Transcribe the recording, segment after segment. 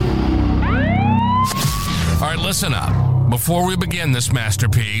Listen up. Before we begin this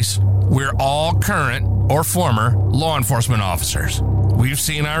masterpiece, we're all current or former law enforcement officers. We've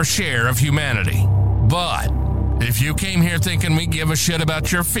seen our share of humanity. But if you came here thinking we give a shit about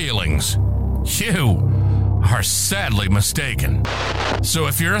your feelings, you are sadly mistaken. So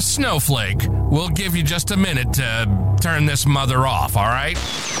if you're a snowflake, we'll give you just a minute to turn this mother off, all right?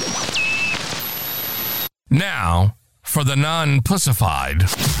 Now, for the non-pussified.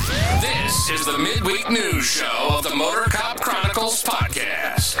 This is the midweek news show of the Motor Cop Chronicles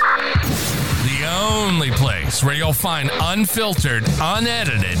podcast. The only place where you'll find unfiltered,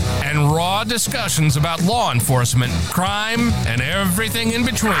 unedited, and raw discussions about law enforcement, crime, and everything in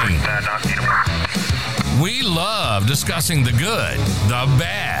between. We love discussing the good, the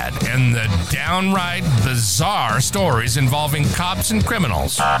bad, and the downright bizarre stories involving cops and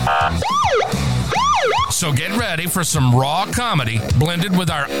criminals. So get ready for some raw comedy blended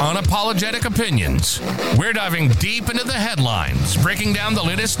with our unapologetic opinions. We're diving deep into the headlines, breaking down the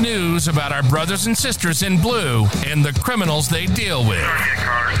latest news about our brothers and sisters in blue and the criminals they deal with.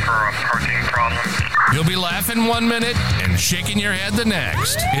 You'll be laughing 1 minute and shaking your head the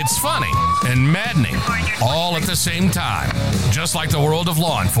next. It's funny and maddening all at the same time, just like the world of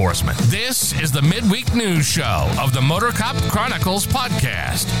law enforcement. This is the midweek news show of the Motor Cop Chronicles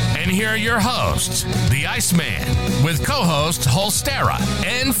podcast. And here are your hosts, the Iceman, with co-hosts Holstera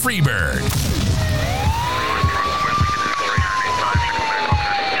and Freebird.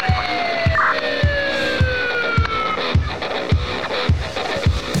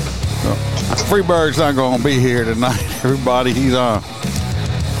 Freebird's not going to be here tonight, everybody. He's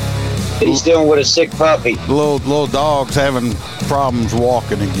dealing with a sick puppy. Little dog's having problems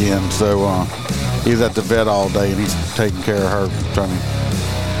walking again, so he's at the vet all day, and he's taking care of her, trying to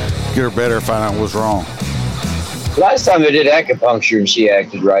get her better, find out what's wrong. Last time they did acupuncture and she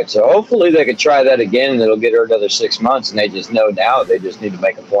acted right, so hopefully they could try that again and it'll get her another 6 months, and they just know now they just need to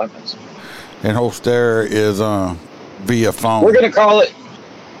make appointments. And Holster is via phone. We're going to call it,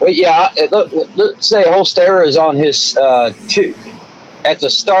 well, yeah, let's say Holster is on his at the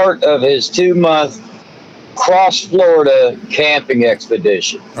start of his 2-month cross Florida camping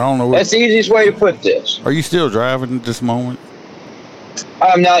expedition. I don't know. That's the easiest way to put this. Are you still driving at this moment?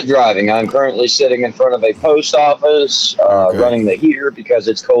 I'm not driving. I'm currently sitting in front of a post office, running the heater because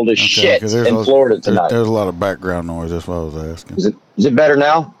it's cold as shit in Florida tonight. There's a lot of background noise. That's what I was asking. Is it better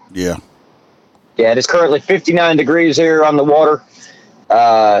now? Yeah. Yeah, it is currently 59 degrees here on the water,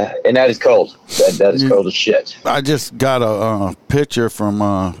 and that is cold. That is cold as shit. I just got a picture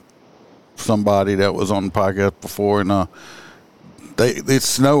from somebody that was on the podcast before, and it's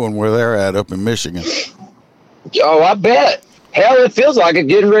snowing where they're at up in Michigan. Oh, I bet. Hell, it feels like it's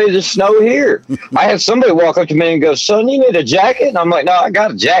getting ready to snow here. I had somebody walk up to me and go, "Son, you need a jacket?" And I'm like, "No, I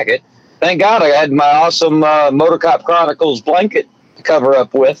got a jacket. Thank God I had my awesome Motor Cop Chronicles blanket to cover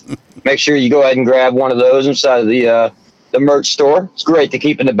up with." Make sure you go ahead and grab one of those inside of the merch store. It's great to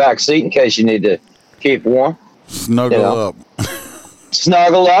keep in the back seat in case you need to keep warm. Snuggle up.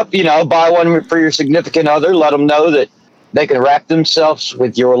 Snuggle up, buy one for your significant other. Let them know that they can wrap themselves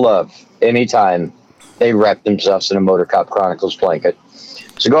with your love anytime they wrap themselves in a Motor Cop Chronicles blanket.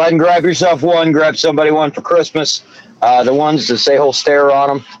 So go ahead and grab yourself one. Grab somebody one for Christmas. The ones that say Holster on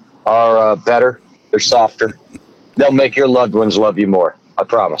them are better. They're softer. They'll make your loved ones love you more. I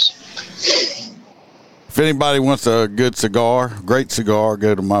promise. If anybody wants a good cigar, great cigar,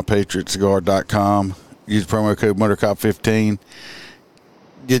 go to mypatriotcigar.com. Use promo code MotorCop15.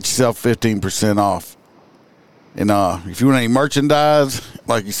 Get yourself 15% off. And if you want any merchandise,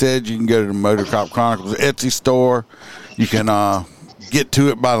 like you said, you can go to the Motor Cop Chronicles Etsy store. You can get to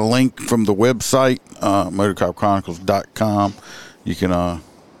it by the link from the website, motorcopchronicles.com. You can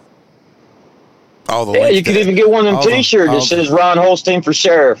all the links. You can even get one of them T-shirts that says Ron Holstein for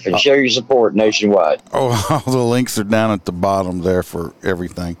Sheriff and show your support nationwide. Oh, all the links are down at the bottom there for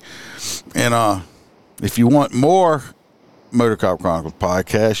everything. And if you want more Motor Cop Chronicles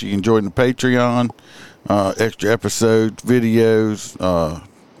podcast, you can join the Patreon. Extra episodes, videos,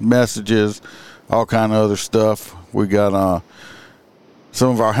 messages, all kind of other stuff. We got some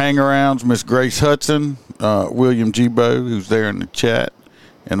of our hang-arounds, Miss Grace Hudson, William Gibo, who's there in the chat,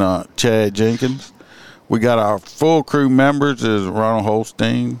 and Chad Jenkins. We got our full crew members is Ronald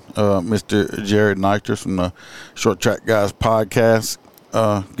Holstein, Mr. Jared Nitrous from the Short Track Guys podcast.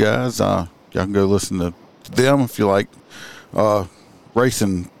 Guys, y'all can go listen to them if you like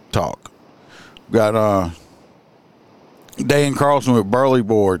racing talk. Got Dan Carlson with Burley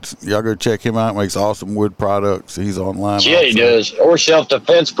Boards. Y'all go check him out. Makes awesome wood products. He's online. Yeah, he does. Or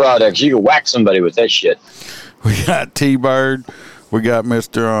self-defense products. You can whack somebody with that shit. We got T-Bird. We got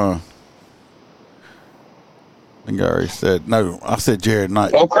Mr. I think I already said no. I said Jared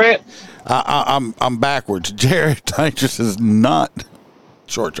Knight. Oh, Grant. I'm backwards. Jared Dangerous is not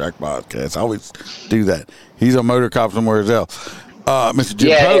Short Track Podcast. I always do that. He's a motor cop somewhere else. Mr.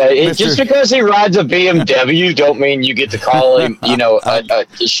 Jim Pope, just because he rides a BMW don't mean you get to call him, a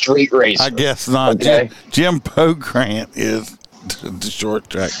street racer. I guess not. Okay? Jim Pope Grant is the Short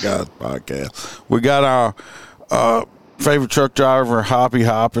Track Guys Podcast. We got our favorite truck driver, Hoppy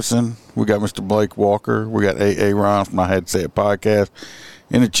Hoppison. We got Mr. Blake Walker. We got A.A. Ron from I Had to Say It Podcast.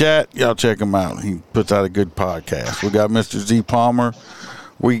 In the chat, y'all check him out. He puts out a good podcast. We got Mr. Z Palmer.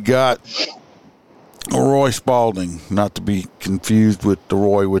 We got Roy Spalding, not to be confused with the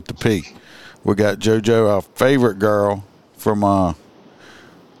Roy with the P. We got JoJo, our favorite girl from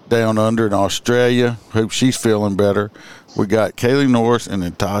down under in Australia. Hope she's feeling better. We got Kaylee Norris and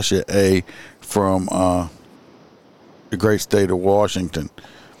Natasha A. from the great state of Washington.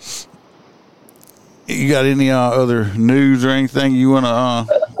 You got any other news or anything you want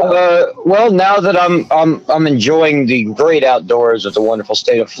to? Well, now that I'm enjoying the great outdoors of the wonderful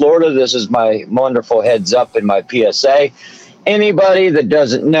state of Florida, this is my wonderful heads up in my PSA. Anybody that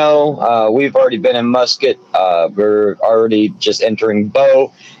doesn't know, we've already been in musket. We're already just entering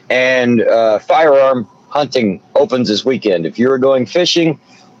bow, and firearm hunting opens this weekend. If you're going fishing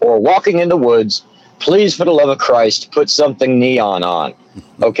or walking in the woods, please, for the love of Christ, put something neon on.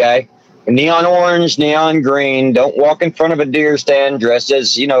 Okay. Neon orange, neon green. Don't walk in front of a deer stand dressed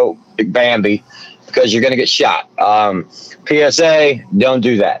as, Big Bambi, because you're going to get shot. PSA, don't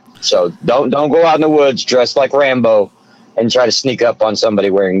do that. So don't go out in the woods dressed like Rambo and try to sneak up on somebody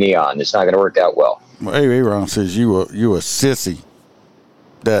wearing neon. It's not going to work out well. Well, Aaron says you a sissy.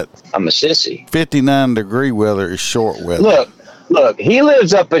 That I'm a sissy. 59-degree weather is short weather. Look, he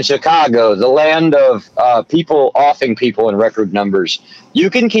lives up in Chicago, the land of people offing people in record numbers. You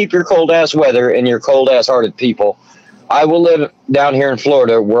can keep your cold-ass weather and your cold-ass-hearted people. I will live down here in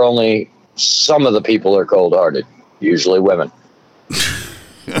Florida where only some of the people are cold-hearted, usually women.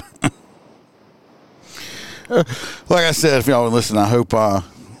 Like I said, if y'all would listen, I hope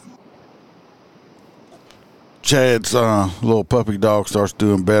Chad's little puppy dog starts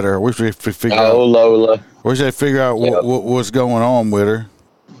doing better. I wish we figure out. Oh, Lola. Wish they figure out what's going on with her.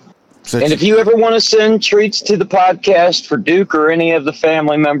 And if you ever want to send treats to the podcast for Duke or any of the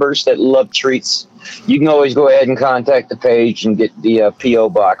family members that love treats, you can always go ahead and contact the page and get the P.O.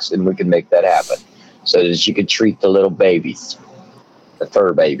 box, and we can make that happen so that you can treat the little babies, the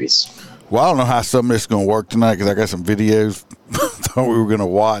fur babies. Well, I don't know how some of this is going to work tonight because I got some videos thought we were going to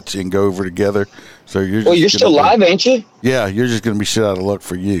watch and go over together. So you're still live, ain't you? Yeah, you're just going to be shit out of luck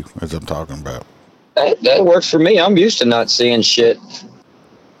for you, as I'm talking about. That works for me. I'm used to not seeing shit.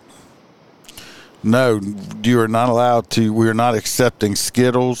 No, you are not allowed to. We are not accepting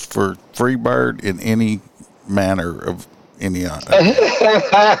Skittles for Freebird in any manner of any.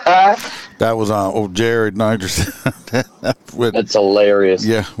 That was on old Jared Nigers. That's hilarious.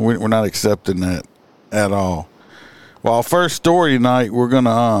 Yeah, we're not accepting that at all. Well, our first story tonight, we're going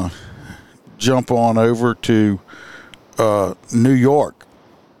to jump on over to New York.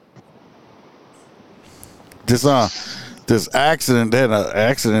 This accident, they had an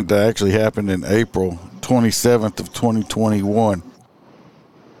accident that actually happened in April 27th of 2021.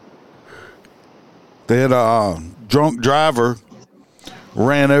 They had a drunk driver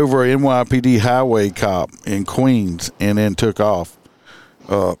ran over an NYPD highway cop in Queens and then took off.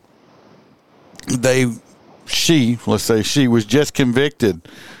 She was just convicted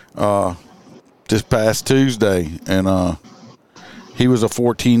this past Tuesday, and he was a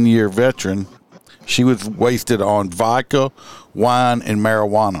 14-year veteran. She was wasted on vodka, wine, and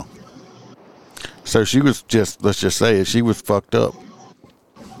marijuana. So she was let's just say it, she was fucked up.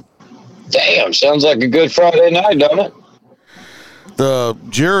 Damn, sounds like a good Friday night, don't it? The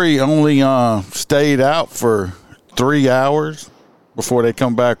jury only stayed out for 3 hours before they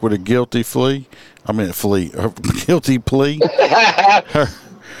come back with a guilty plea. Guilty plea.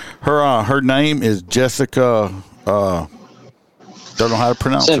 Her name is Jessica. Don't know how to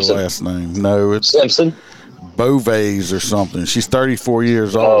pronounce Simpson. her last name. No, it's Simpson. Beauvais or something. She's 34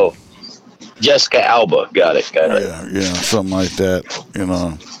 years old. Oh, Jessica Alba. Got it. Yeah, something like that.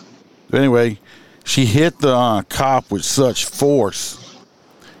 But anyway, she hit the cop with such force,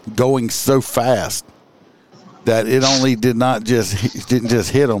 going so fast that it only didn't just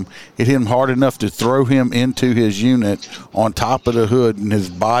hit him. It hit him hard enough to throw him into his unit on top of the hood, and his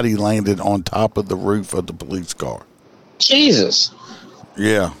body landed on top of the roof of the police car. Jesus.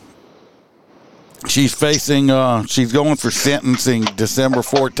 Yeah. She's facing, she's going for sentencing December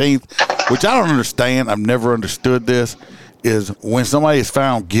 14th, which I don't understand. I've never understood this. is when somebody is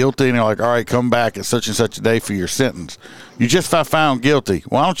found guilty and they're like, all right, come back at such and such a day for your sentence. You just got found guilty.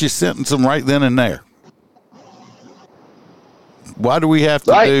 Why don't you sentence them right then and there? Why do we have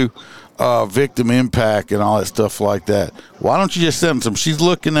to do victim impact and all that stuff like that? Why don't you just sentence them? She's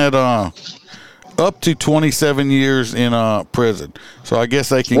looking at up to 27 years in prison. So I guess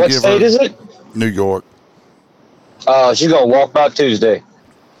they can What give state her is it? New York. She's going to walk by Tuesday.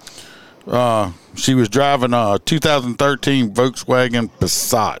 She was driving a 2013 Volkswagen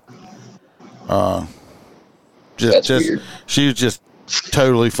Passat. That's weird. She was just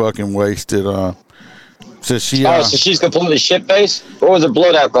totally fucking wasted. So she's completely shit-faced? What was her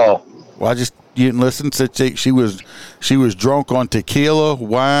blood alcohol? Well, you didn't listen. Said she was drunk on tequila,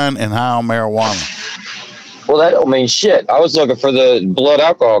 wine, and high on marijuana. Well, that don't mean shit. I was looking for the blood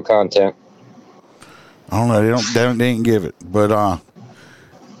alcohol content. I don't know. They didn't give it, but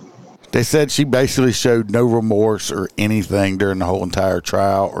they said she basically showed no remorse or anything during the whole entire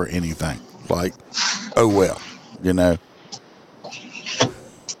trial or anything. Like, oh well, you know.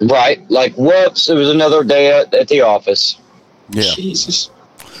 Right. Like, whoops, it was another day at the office. Yeah. Jesus.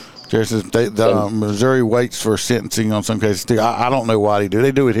 The Missouri waits for sentencing on some cases too. I don't know why they do.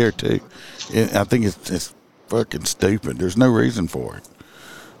 They do it here too. I think it's fucking stupid. There's no reason for it.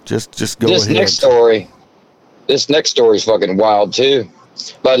 Just go ahead. This next story is fucking wild too.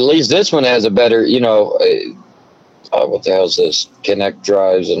 But at least this one has a better, what the hell is this? Connect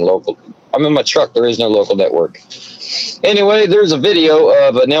drives and local. I'm in my truck. There is no local network. Anyway, there's a video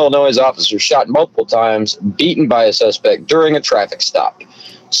of an Illinois officer shot multiple times, beaten by a suspect during a traffic stop.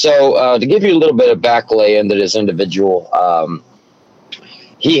 So to give you a little bit of backlay into this individual,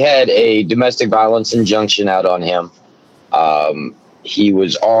 he had a domestic violence injunction out on him. He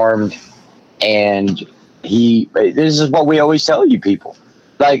was armed, and this is what we always tell you people.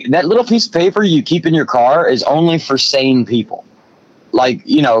 Like, that little piece of paper you keep in your car is only for sane people. Like,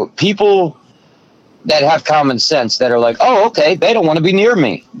 people that have common sense that are like, oh, okay, they don't want to be near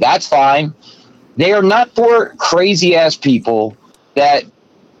me. That's fine. They are not for crazy ass people that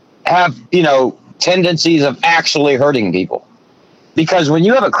have, tendencies of actually hurting people. Because when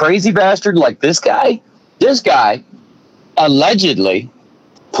you have a crazy bastard like this guy allegedly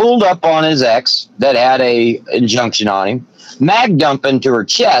pulled up on his ex that had a injunction on him, mag dump into her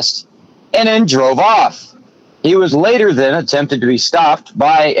chest, and then drove off. He was later then attempted to be stopped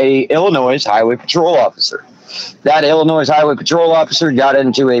by a Illinois highway patrol officer. That Illinois highway patrol officer got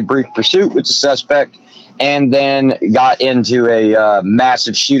into a brief pursuit with the suspect and then got into a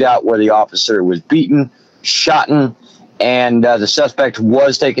massive shootout where the officer was beaten, shot, and the suspect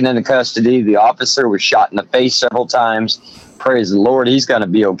was taken into custody. The officer was shot in the face several times. Praise the Lord, he's going to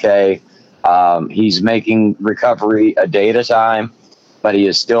be okay. He's making recovery a day at a time, but he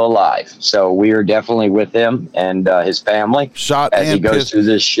is still alive. So we are definitely with him and his family shot as he goes through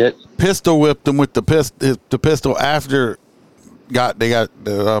this shit. Pistol whipped him with the pistol after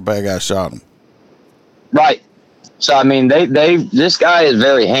the bad guy shot him. Right. So I mean, this guy is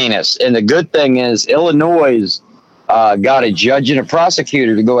very heinous, and the good thing is Illinois got a judge and a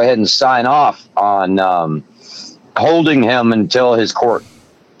prosecutor to go ahead and sign off on holding him until his court.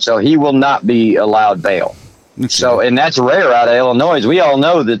 So he will not be allowed bail. Okay. So, and that's rare out of Illinois. We all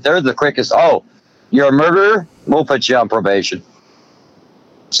know that they're the quickest. Oh, you're a murderer? We'll put you on probation.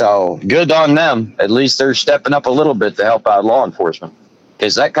 So good on them. At least they're stepping up a little bit to help out law enforcement.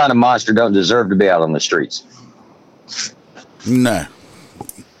 Because that kind of monster don't deserve to be out on the streets. No.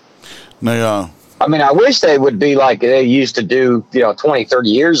 I mean, I wish they would be like they used to do, 20, 30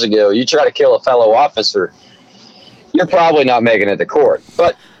 years ago. You try to kill a fellow officer, you're probably not making it to court.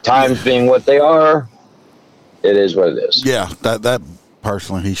 But times being what they are, it is what it is. Yeah, that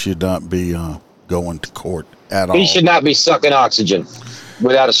personally, he should not be going to court at all. He should not be sucking oxygen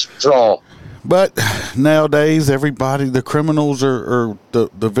without a straw. But nowadays, the criminals are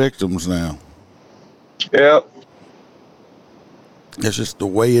the victims now. Yep. It's just the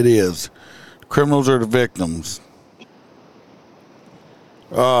way it is. Criminals are the victims.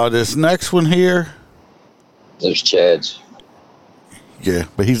 This next one here. There's Chad's. Yeah,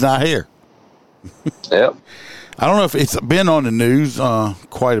 but he's not here. Yep. I don't know if it's been on the news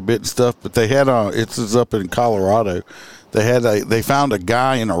quite a bit and stuff, but they had it's up in Colorado. They found a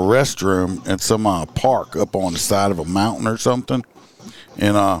guy in a restroom at some park up on the side of a mountain or something,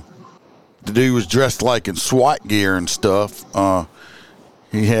 and the dude was dressed like in SWAT gear and stuff.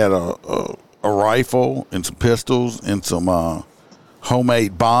 He had a rifle and some pistols and some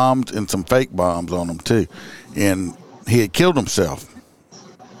homemade bombs and some fake bombs on him too, and he had killed himself.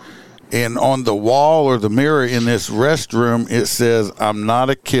 And on the wall or the mirror in this restroom, it says, "I'm not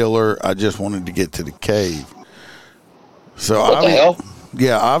a killer. I just wanted to get to the cave." So What the hell?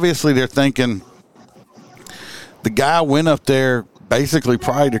 Yeah, obviously they're thinking the guy went up there basically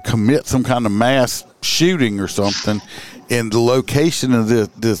probably to commit some kind of mass shooting or something. And the location of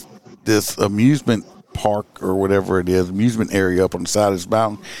this amusement park or whatever it is, amusement area up on the side of this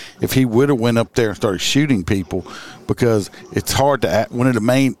mountain, if he would have went up there and started shooting people, because it's hard to one of the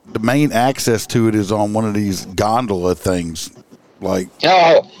main access to it is on one of these gondola things, like.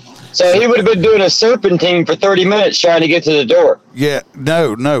 Oh, so he would have been doing a serpentine for 30 minutes trying to get to the door. Yeah,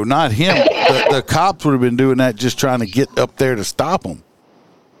 no, not him. The cops would have been doing that, just trying to get up there to stop him.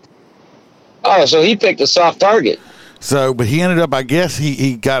 Oh, so he picked a soft target. So, but he ended up, I guess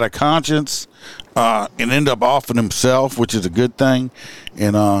he got a conscience and ended up offing himself, which is a good thing.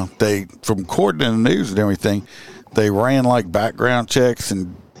 And they, from according to the news and everything, they ran like background checks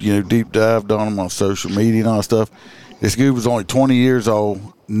and, deep dived on him on social media and all that stuff. This dude was only 20 years old,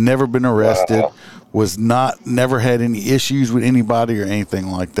 never been arrested, never had any issues with anybody or anything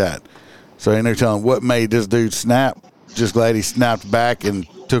like that. So they're telling what made this dude snap. Just glad he snapped back and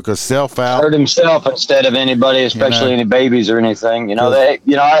took himself out. Hurt himself instead of anybody, especially any babies or anything. I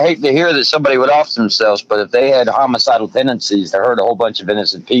hate to hear that somebody would off themselves, but if they had homicidal tendencies to hurt a whole bunch of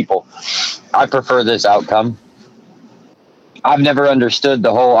innocent people, I prefer this outcome. I've never understood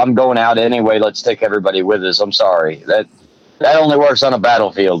the whole, I'm going out anyway, let's take everybody with us. I'm sorry. That only works on a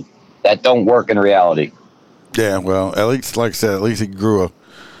battlefield. That don't work in reality. Yeah, well, at least, like I said, at least he grew up.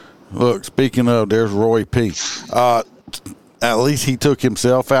 Look, speaking of, there's Roy P. At least he took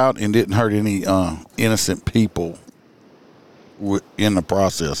himself out and didn't hurt any innocent people in the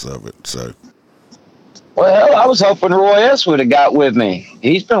process of it. So, well, I was hoping Roy S. would have got with me.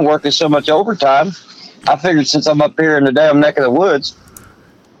 He's been working so much overtime. I figured since I'm up here in the damn neck of the woods,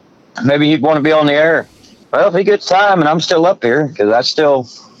 maybe he'd want to be on the air. Well, if he gets time and I'm still up here, because I still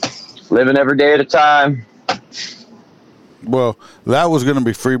living every day at a time. Well, that was going to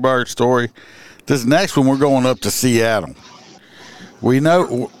be Freebird's story. This next one, we're going up to Seattle. We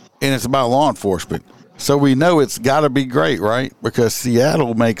know, and it's about law enforcement. So we know it's got to be great, right? Because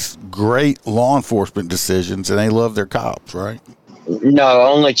Seattle makes great law enforcement decisions, and they love their cops, right? No,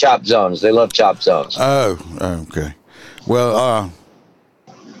 only chop zones. They love chop zones. Oh, okay. Well,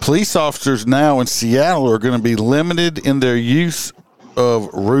 police officers now in Seattle are going to be limited in their use of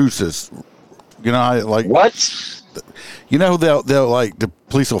ruses. You know, like what? You know, they'll like the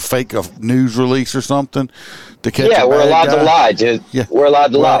police will fake a news release or something to catch. Yeah, we're allowed to lie, dude. Yeah, we're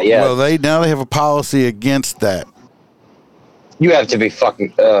allowed to lie. Yeah. Well, they have a policy against that. You have to be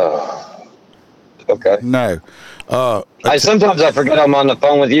fucking. Okay. No. Sometimes I forget I'm on the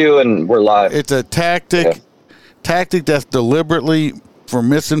phone with you and we're live. It's a tactic that's deliberately for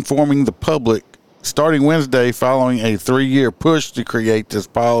misinforming the public, starting Wednesday following a 3-year push to create this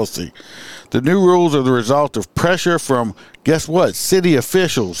policy. The new rules are the result of pressure from, guess what, city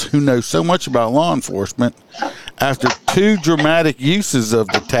officials who know so much about law enforcement after 2 dramatic uses of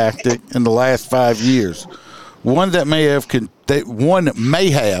the tactic in the last 5 years. One may have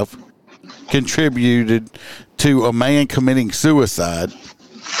contributed to a man committing suicide,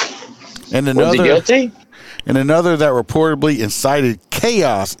 and another was he guilty? And another that reportedly incited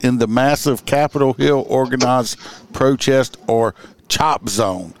chaos in the massive Capitol Hill organized protest or chop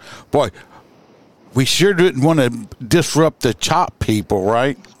zone. Boy, we sure didn't want to disrupt the chop people,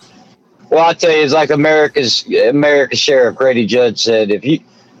 right? Well, I'll tell you, it's like America's Sheriff Grady Judd said,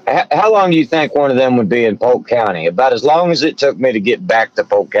 how long do you think one of them would be in Polk County? About as long as it took me to get back to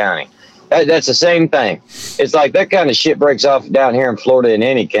Polk County. That's the same thing. It's like that kind of shit breaks off down here in Florida in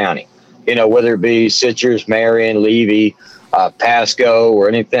any county, whether it be Citrus, Marion, Levy, Pasco, or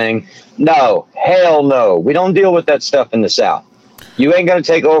anything. No, hell no. We don't deal with that stuff in the South. You ain't going to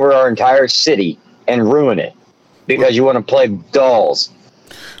take over our entire city and ruin it because you want to play dolls.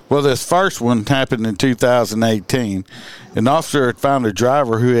 Well, this first one happened in 2018. An officer had found a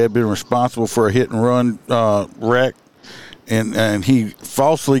driver who had been responsible for a hit-and-run wreck, and he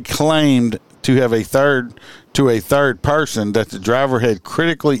falsely claimed to have a third person that the driver had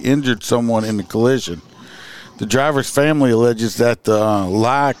critically injured someone in the collision. The driver's family alleges that the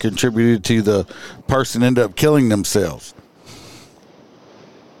lie contributed to the person end up killing themselves.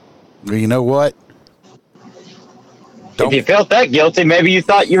 You know what? If you felt that guilty, maybe you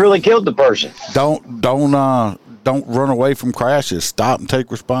thought you really killed the person. Don't run away from crashes. Stop and take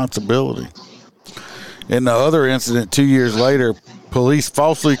responsibility. In the other incident 2 years later, police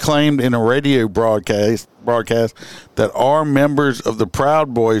falsely claimed in a radio broadcast that armed members of the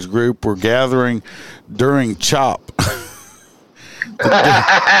Proud Boys group were gathering during CHOP.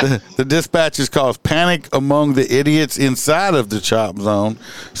 The dispatches caused panic among the idiots inside of the CHOP zone.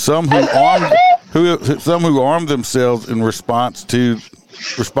 Some who who armed themselves in response to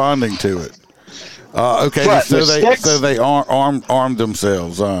responding to it. Okay, What, so with they armed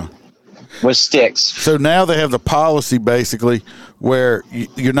themselves. With sticks. So now they have the policy basically where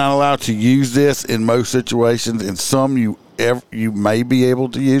you're not allowed to use this in most situations. In some, you may be able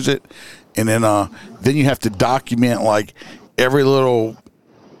to use it, and then you have to document like every little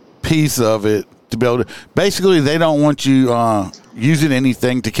piece of it to be able to. Basically, they don't want you using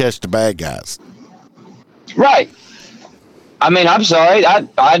anything to catch the bad guys. Right. I mean, I'm sorry.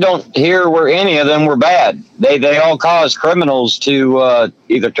 I don't hear where any of them were bad. They all cause criminals to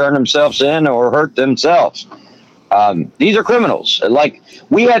either turn themselves in or hurt themselves. These are criminals. Like,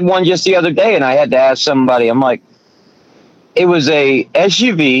 we had one just the other day, and I had to ask somebody, I'm like, it was a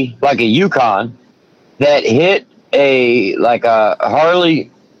SUV, like a Yukon, that hit a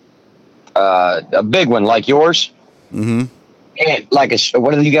Harley, a big one like yours. Mm-hmm. And like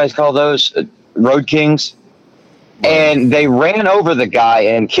what do you guys call those? Road Kings? And they ran over the guy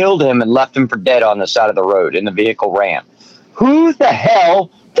and killed him and left him for dead on the side of the road, and the vehicle ran. Who the hell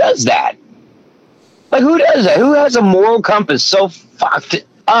does that? Like, who does that? Who has a moral compass so fucked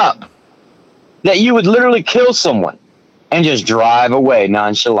up that you would literally kill someone and just drive away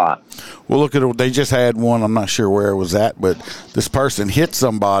nonchalant? Well, look at it. They just had one. I'm not sure where it was at, but this person hit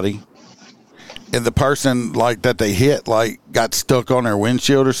somebody, and the person that they hit got stuck on their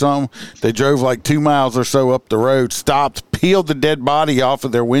windshield or something. They drove 2 miles or so up the road, stopped, peeled the dead body off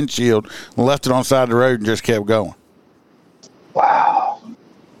of their windshield, and left it on the side of the road and just kept going. Wow.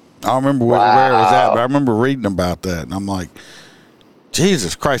 I don't remember where it was at, but I remember reading about that, and I'm like,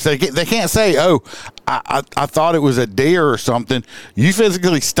 Jesus Christ. They can't say, oh, I thought it was a deer or something. You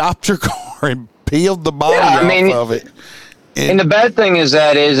physically stopped your car and peeled the body off of it. And the bad thing is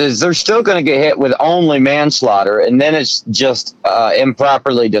they're still going to get hit with only manslaughter, and then it's just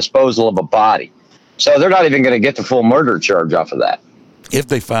improperly disposal of a body. So they're not even going to get the full murder charge off of that. If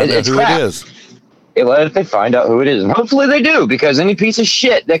they find out who it is. If they find out who it is. And hopefully they do, because any piece of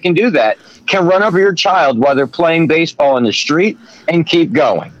shit that can do that can run over your child while they're playing baseball in the street and keep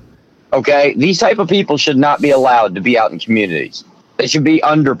going. Okay? These type of people should not be allowed to be out in communities. They should be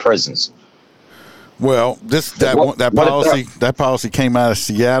under prisons. Well, that policy came out of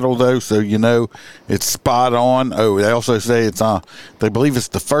Seattle though, so it's spot on. Oh, they also say they believe it's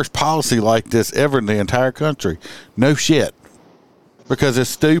the first policy like this ever in the entire country. No shit, because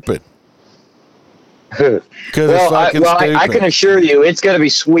it's stupid. I can assure you, it's going to be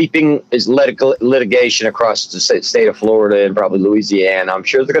sweeping litigation across the state of Florida and probably Louisiana. I'm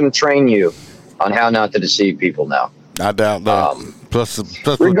sure they're going to train you on how not to deceive people now. I doubt that. Plus,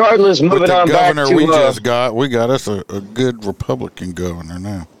 regardless, moving on back to we got us a good Republican governor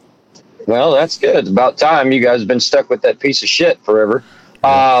now. Well, that's good. It's about time. You guys have been stuck with that piece of shit forever.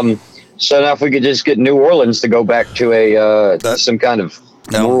 Yeah. So now, if we could just get New Orleans to go back to some kind of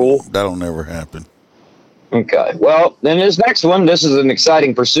rule, that'll never happen. Okay. Well, then this next one, this is an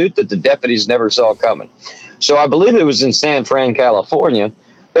exciting pursuit that the deputies never saw coming. So I believe it was in San Fran, California.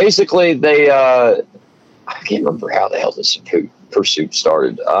 Basically, they I can't remember how the hell this pursuit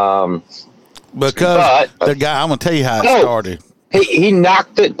started. Because the guy, I'm going to tell you how it started. He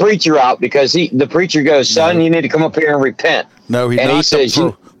knocked the preacher out because the preacher goes, son, you need to come up here and repent. No, he knocked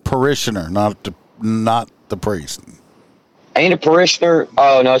the parishioner, not the priest. Ain't a parishioner?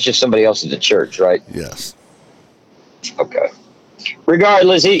 Oh, no, it's just somebody else at the church, right? Yes. Okay.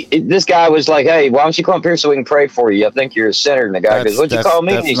 Regardless, this guy was like, hey, why don't you come up here so we can pray for you? I think you're a sinner. And the guy goes, what'd you call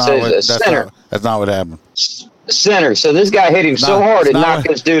me? And he says, a sinner. That's not what happened. Sinner. So this guy hit him so hard it knocked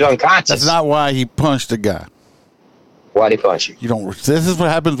this dude unconscious. That's not why he punched the guy. Why'd he punch you? This is what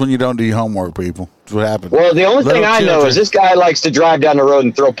happens when you don't do your homework, people. That's what happens. Well, the only thing I know is this guy likes to drive down the road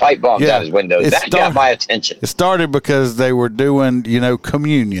and throw pipe bombs out his windows. That got my attention. It started because they were doing,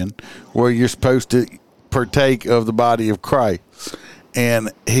 communion, where you're supposed to partake of the body of Christ.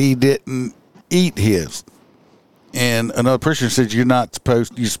 And he didn't eat his. And another parishioner said,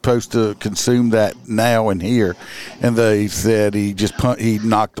 you're supposed to consume that now and here. And they said he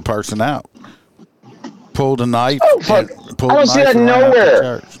knocked the person out. Pulled a knife. Oh, fuck. I don't see that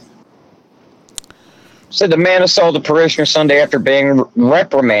nowhere. Said the man assaulted a parishioner Sunday after being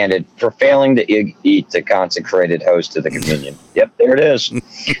reprimanded for failing to eat the consecrated host of the communion. Yep, there it is.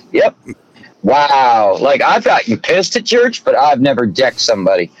 Yep. Wow. Like, I've gotten pissed at church, but I've never decked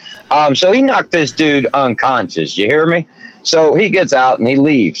somebody. So he knocked this dude unconscious. You hear me? So he gets out and he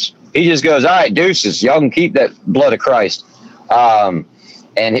leaves. He just goes, all right, deuces. Y'all can keep that blood of Christ. And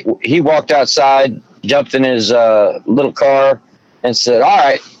he walked outside, jumped in his little car and said, all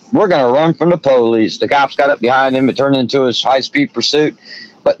right, we're going to run from the police. The cops got up behind him and turned into his high-speed pursuit.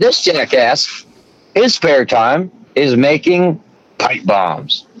 But this jackass his spare time is making pipe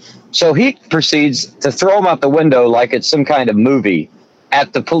bombs. So he proceeds to throw them out the window like it's some kind of movie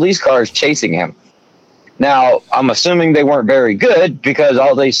at the police cars chasing him. Now, I'm assuming they weren't very good because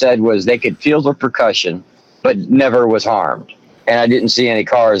all they said was they could feel the percussion, but never was harmed. And I didn't see any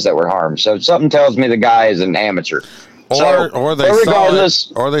cars that were harmed. So something tells me the guy is an amateur. Or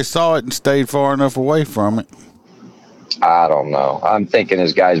they saw it and stayed far enough away from it. I don't know. I'm thinking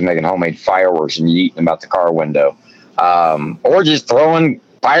this guy's making homemade fireworks and yeeting them out the car window. Or just throwing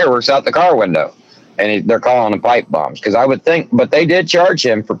fireworks out the car window. And they're calling them pipe bombs. Because I would think, but they did charge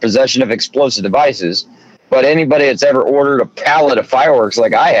him for possession of explosive devices. But anybody that's ever ordered a pallet of fireworks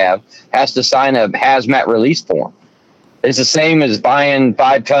like I have has to sign a hazmat release form. It's the same as buying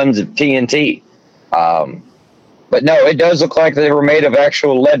 5 tons of TNT. But no, it does look like they were made of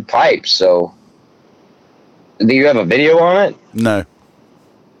actual lead pipes. So, do you have a video on it? No.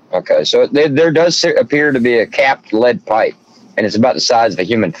 Okay, so there does appear to be a capped lead pipe, and it's about the size of a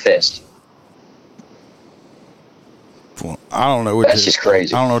human fist. Well, I don't know. That's just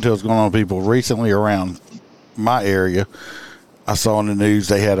crazy. I don't know what else going on with people recently around my area. I saw in the news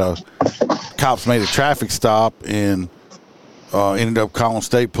they had cops made a traffic stop and ended up calling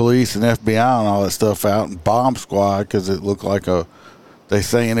state police and FBI and all that stuff out and bomb squad because it looked like they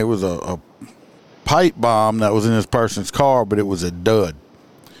saying it was a pipe bomb that was in this person's car, but it was a dud.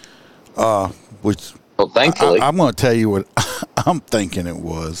 Which, well, thankfully, I'm going to tell you what I'm thinking it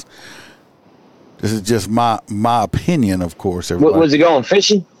was. This is just my opinion, of course. Everybody. Was he going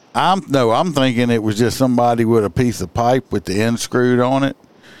fishing? I'm thinking it was just somebody with a piece of pipe with the end screwed on it,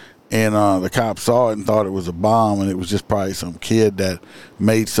 and the cops saw it and thought it was a bomb, and it was just probably some kid that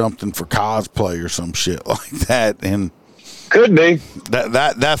made something for cosplay or some shit like that. And could be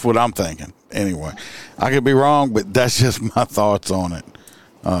that's what I'm thinking. Anyway, I could be wrong, but that's just my thoughts on it.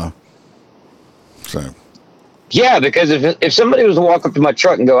 So. Yeah, because if somebody was to walk up to my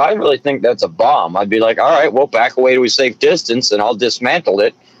truck and go, I really think that's a bomb, I'd be like, all right, well, back away to a safe distance, and I'll dismantle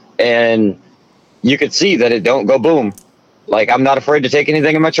it, and you could see that it don't go boom. Like, I'm not afraid to take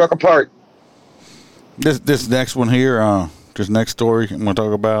anything in my truck apart. This next one here, this next story I'm going to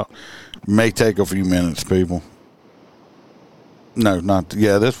talk about, may take a few minutes, people. No, not,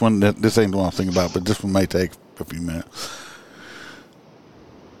 yeah, this one, this ain't the one I'm thinking about, but this one may take a few minutes.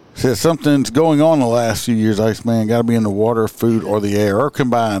 Says something's going on the last few years, Iceman. Got to be in the water, food, or the air, or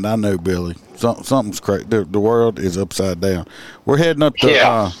combined. I know, Billy. Something's crazy. The world is upside down. We're heading up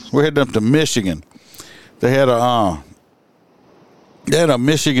to Michigan. They had a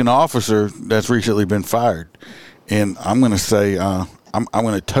Michigan officer that's recently been fired, and I'm going to say I'm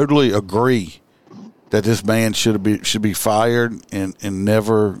going to totally agree that this man should be fired and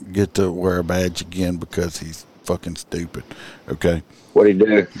never get to wear a badge again because he's fucking stupid. Okay. What'd he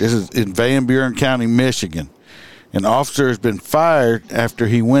do? This is in Van Buren County, Michigan. An officer has been fired after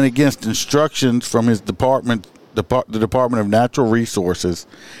he went against instructions from his department, the Department of Natural Resources,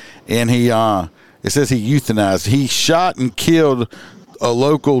 and it says he euthanized. He shot and killed a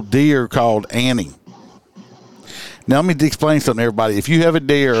local deer called Annie. Now, let me explain something to everybody. If you have a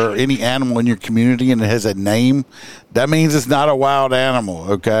deer or any animal in your community and it has a name, that means it's not a wild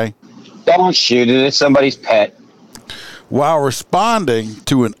animal, okay? Don't shoot it. It's somebody's pet. While responding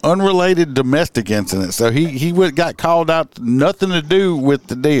to an unrelated domestic incident. So he got called out, nothing to do with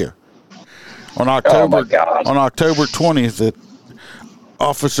the deer. On October 20th,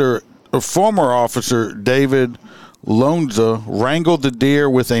 former officer David Lonza wrangled the deer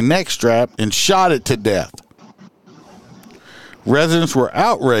with a neck strap and shot it to death. Residents were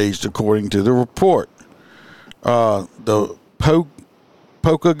outraged, according to the report. The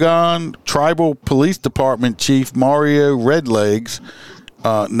Pokagon Tribal Police Department Chief Mario Redlegs,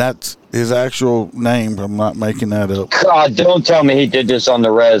 and that's his actual name, I'm not making that up. God, don't tell me he did this on the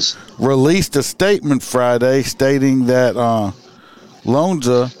res. Released a statement Friday stating that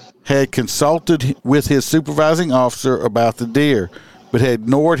Lonza had consulted with his supervising officer about the deer, but had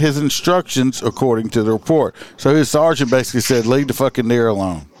ignored his instructions, according to the report. So his sergeant basically said, leave the fucking deer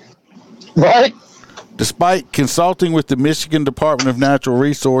alone. What? Despite consulting with the Michigan Department of Natural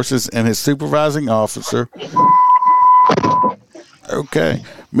Resources and his supervising officer,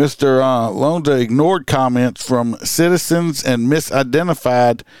 Mr. Lonza ignored comments from citizens and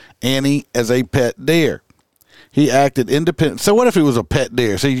misidentified Annie as a pet deer. He acted independent. So what if it was a pet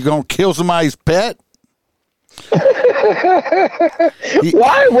deer? So you're going to kill somebody's pet?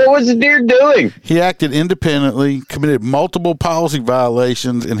 Why? What was the deer doing? He acted independently, committed multiple policy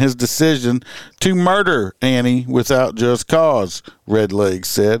violations in his decision to murder Annie without just cause, Red Leg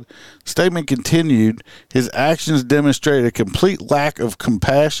said. Statement continued, his actions demonstrate a complete lack of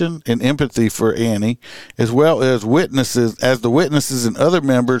compassion and empathy for Annie, as well as the witnesses and other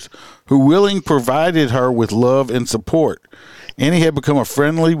members who willingly provided her with love and support. Annie had become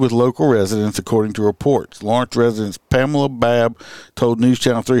friendly with local residents, according to reports. Lawrence resident Pamela Babb told News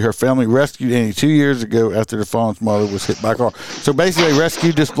Channel 3 her family rescued Annie 2 years ago after the fawn's mother was hit by a car. So basically, they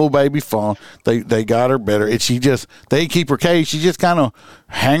rescued this little baby fawn. They got her better, and they keep her caged. She just kind of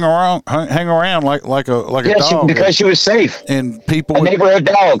hang around like a dog. Because she was safe. And a neighborhood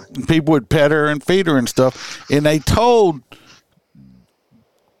dog. People would pet her and feed her and stuff. And they told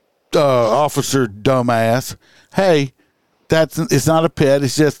Officer Dumbass, hey, it's not a pet.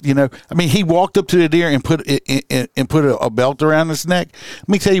 It's just, he walked up to the deer and put a belt around its neck. Let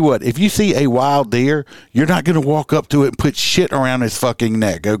me tell you what, if you see a wild deer, you're not going to walk up to it and put shit around its fucking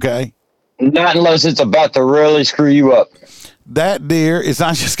neck, okay? Not unless it's about to really screw you up. That deer is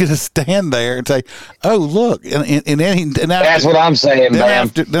not just going to stand there and say, oh, look. And that's what I'm saying,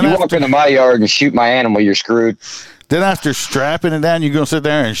 man. You walk into my yard and shoot my animal, you're screwed. Then after strapping it down, you're going to sit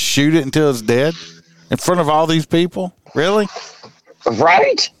there and shoot it until it's dead in front of all these people? Really?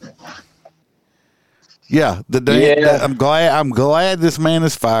 Right? Yeah. I'm glad this man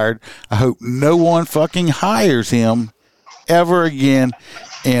is fired. I hope no one fucking hires him ever again.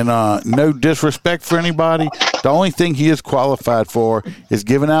 And no disrespect for anybody. The only thing he is qualified for is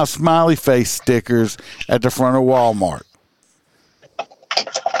giving out smiley face stickers at the front of Walmart.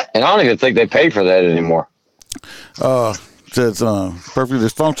 And I don't even think they pay for that anymore. Says perfectly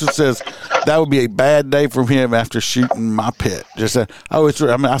dysfunction says that would be a bad day for him after shooting my pet. Just said,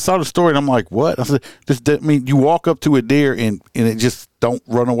 I saw the story and I'm like, what? I said, you walk up to a deer and it just don't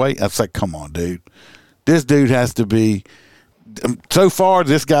run away. I was like, come on, dude. This dude has to be. So far,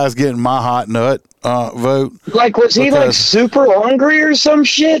 this guy's getting my hot nut vote. Like, was he like super hungry or some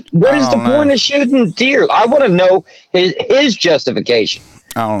shit? What is the point of shooting deer? I want to know his justification.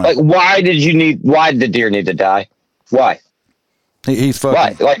 I don't know. Like, why did the deer need to die? Why? He's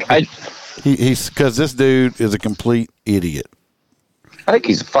fucking. Why? Like, he's because this dude is a complete idiot. I think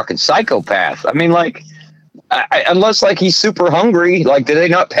he's a fucking psychopath. I mean, like, unless like he's super hungry. Like, did they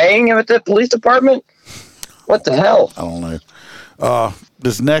not paying him at the police department? What the hell? I don't know.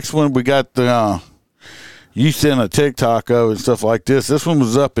 This next one, we got the, you sent a TikTok of and stuff like this. This one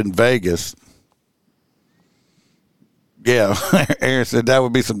was up in Vegas. Yeah. Aaron said that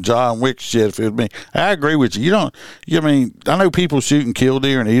would be some John Wick shit if it was me. I agree with you. I know people shoot and kill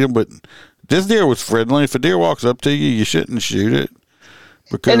deer and eat them, but this deer was friendly. If a deer walks up to you, you shouldn't shoot it.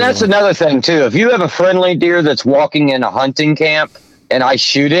 And that's another thing too. If you have a friendly deer that's walking in a hunting camp and I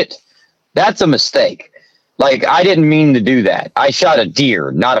shoot it, that's a mistake. Like, I didn't mean to do that. I shot a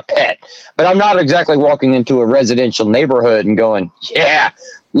deer, not a pet. But I'm not exactly walking into a residential neighborhood and going, yeah,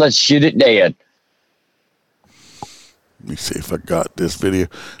 let's shoot it dead. Let me see if I got this video.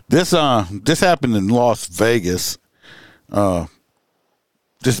 This happened in Las Vegas.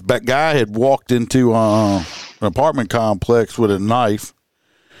 This guy had walked into an apartment complex with a knife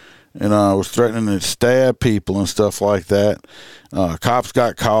and was threatening to stab people and stuff like that. Cops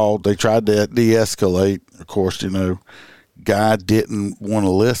got called. They tried to de-escalate. Of course, guy didn't want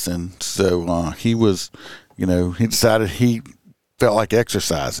to listen. So he was, he decided he felt like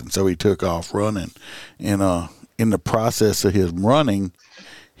exercising. So he took off running. And in the process of his running,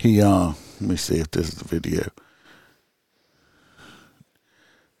 he, let me see if this is the video.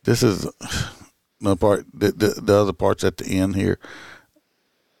 This is the part, the other part's at the end here.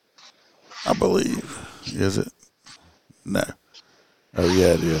 I believe. Is it? No. Oh,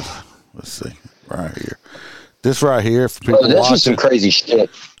 yeah, it is. Let's see. Right here. This right here, for people this is some crazy shit.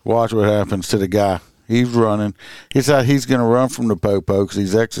 Watch what happens to the guy. He's running. He said he's going to run from the popo because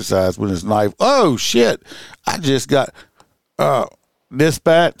he's exercised with his knife. Oh, shit. I just got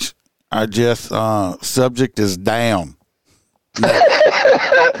dispatch. Subject is down.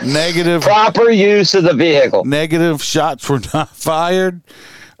 Negative. Proper use of the vehicle. Negative, shots were not fired.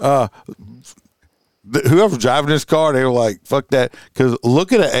 Whoever's driving this car, they were like, fuck that. Because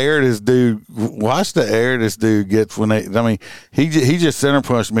look at the air this dude, watch the air this dude gets when he just center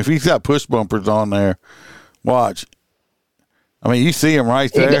punched him. If he's got push bumpers on there, watch. You see him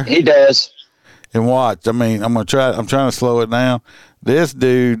right there. He does. And watch. I'm trying to slow it down. This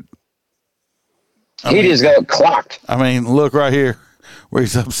dude. He just got clocked. Look right here where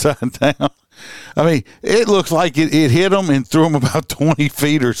he's upside down. It looks like it hit him and threw him about 20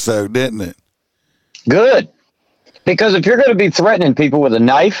 feet or so, didn't it? Good. Because if you're going to be threatening people with a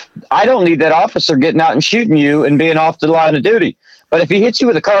knife, I don't need that officer getting out and shooting you and being off the line of duty. But if he hits you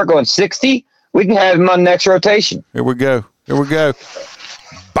with a car going 60, we can have him on next rotation. Here we go. Here we go.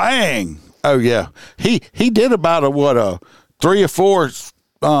 Bang! Oh yeah, he did about a 3 or 4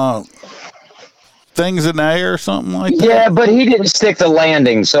 things in the air or something like that. Yeah, but he didn't stick the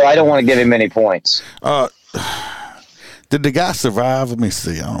landing, so I don't want to give him any points. Did the guy survive? Let me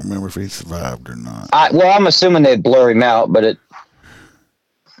see. I don't remember if he survived or not. Well, I'm assuming they'd blur him out, but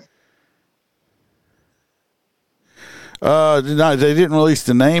no, they didn't release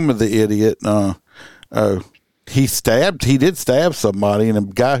the name of the idiot. He did stab somebody, and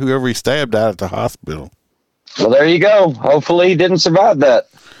the guy, whoever he stabbed, died at the hospital. well, there you go. Hopefully he didn't survive that.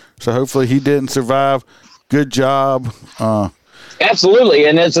 So hopefully he didn't survive. Good job. Absolutely.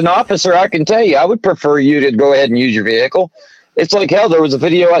 And as an officer, I can tell you, I would prefer you to go ahead and use your vehicle. It's like hell. There was a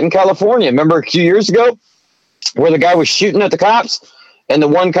video out in California. Remember a few years ago where the guy was shooting at the cops and the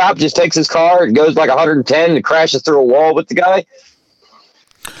one cop just takes his car and goes like 110 and crashes through a wall with the guy?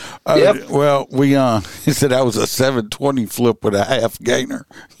 Yep. Well, he said that was a 720 flip with a half gainer.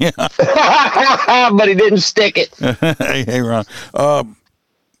 Yeah. But he didn't stick it. Hey, Ron.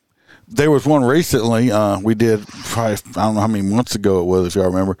 There was one recently we did, probably, I don't know how many months ago it was, if y'all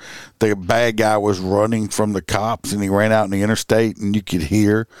remember. The bad guy was running from the cops, and he ran out in the interstate, and you could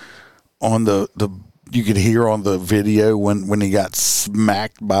hear on the video when he got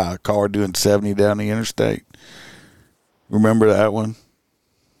smacked by a car doing 70 down the interstate. Remember that one?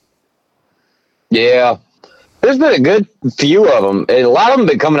 Yeah. There's been a good few of them. A lot of them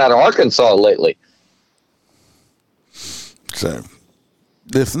have been coming out of Arkansas lately. So,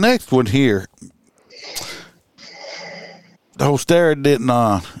 this next one here, the whole Stara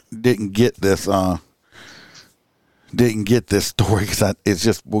didn't get this story because it's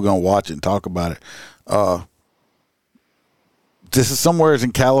just, we're gonna watch it and talk about it. This is somewhere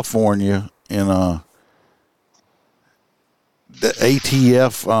in California, in the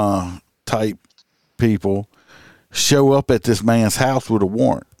ATF type people show up at this man's house with a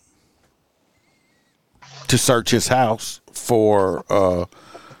warrant to search his house for an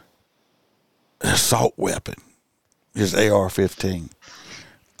assault weapon, his AR-15,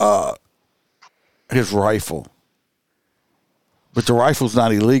 his rifle. But the rifle's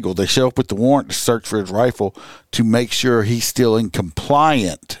not illegal. They show up with the warrant to search for his rifle to make sure he's still in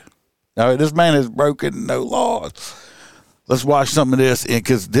compliant. Now, this man has broken no laws. Let's watch some of this,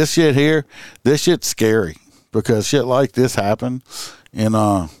 because this shit's scary, because shit like this happened,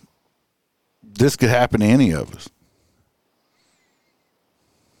 and this could happen to any of us.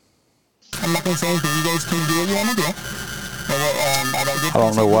 I'm not going to say anything. You guys can do what you want to do. I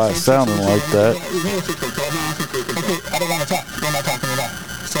don't know why it's sounding like that. Okay, I don't want to talk. You're not talking at all.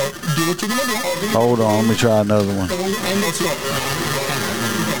 So do what you're going to do. Hold on, let me try another one. And that's it.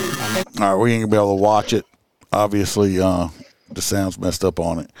 All right, we ain't going to be able to watch it. Obviously, the sound's messed up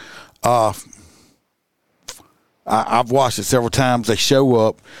on it. I've watched it several times. They show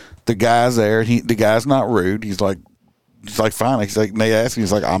up. The guy's there. The guy's not rude. He's like, fine. He's like, and they ask me,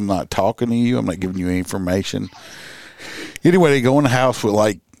 he's like, I'm not talking to you. I'm not giving you any information. Anyway, they go in the house with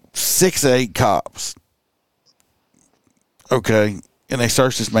like 6 to 8 cops. Okay. And they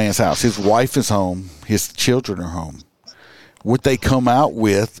search this man's house. His wife is home. His children are home. What they come out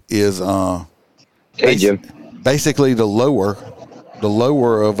with is, Hey, Jim. basically the lower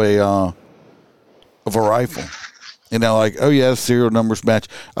of a rifle. And they're like, oh yeah, serial numbers match.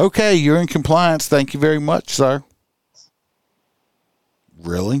 Okay, you're in compliance. Thank you very much, sir.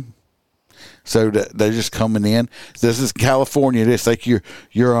 Really? So they're just coming in. This is California. It's like your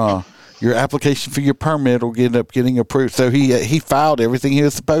application for your permit will end up getting approved. So he filed everything he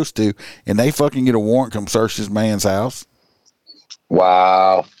was supposed to, and they fucking get a warrant, come search this man's house.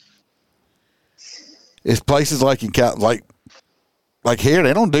 Wow. It's places like like here,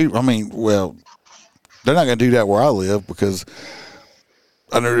 they don't do. I mean, well, they're not going to do that where I live, because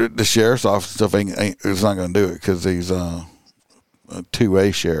under the sheriff's office stuff it's not going to do it, because he's a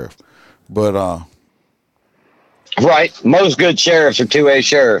 2A sheriff. But Right. Most good sheriffs are 2A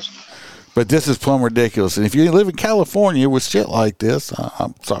sheriffs. But this is plumb ridiculous. And if you live in California with shit like this,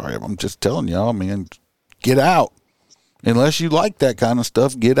 I'm sorry, I'm just telling y'all, man, get out. Unless you like that kind of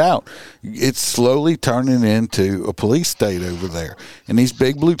stuff, get out. It's slowly turning into a police state over there. And these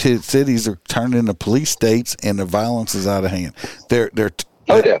big blue cities are turning into police states, and the violence is out of hand. They're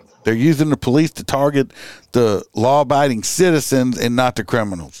using the police to target the law-abiding citizens and not the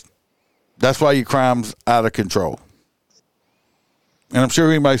criminals. That's why your crime's out of control. And I'm sure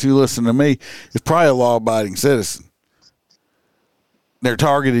anybody who listens to me is probably a law-abiding citizen. They're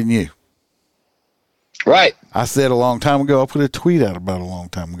targeting you. Right. I said a long time ago, I put a tweet out about a long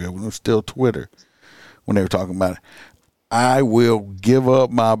time ago when it was still Twitter, when they were talking about it. I will give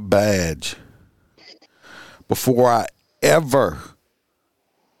up my badge before I ever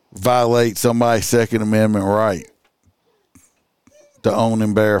violate somebody's Second Amendment right to own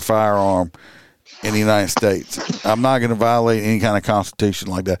and bear a firearm in the United States. I'm not going to violate any kind of constitution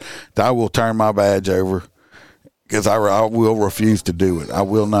like that. I will turn my badge over because I will refuse to do it. I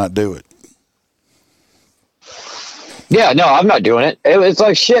will not do it. Yeah, no, I'm not doing it. It's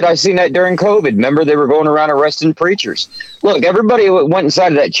like shit. I seen that during COVID. Remember, they were going around arresting preachers. Look, everybody who went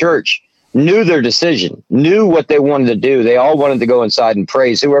inside of that church knew their decision, knew what they wanted to do. They all wanted to go inside and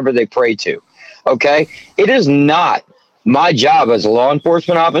praise whoever they prayed to. Okay? It is not my job as a law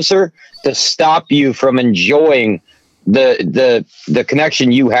enforcement officer to stop you from enjoying the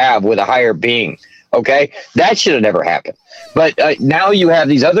connection you have with a higher being. Okay? That should have never happened. But now you have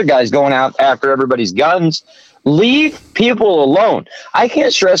these other guys going out after everybody's guns. Leave people alone. I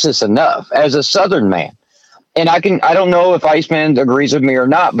can't stress this enough as a Southern man. And I don't know if Iceman agrees with me or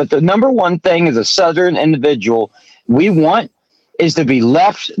not, but the number one thing as a Southern individual we want is to be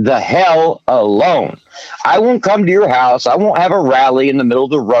left the hell alone. I won't come to your house. I won't have a rally in the middle of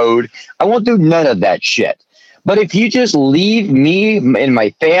the road. I won't do none of that shit. But if you just leave me and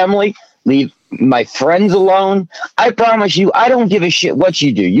my family, leave my friends alone, I promise you, I don't give a shit what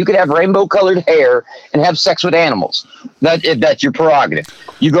you do. You could have rainbow colored hair and have sex with animals. If that's your prerogative.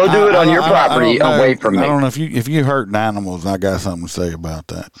 You go do it on your property away from me. I don't know if you hurting animals. I got something to say about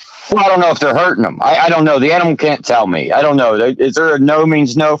that. Well, I don't know if they're hurting them. I don't know. The animal can't tell me. I don't know. Is there a no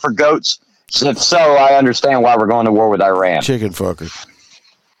means no for goats? If so, I understand why we're going to war with Iran. Chicken fuckers.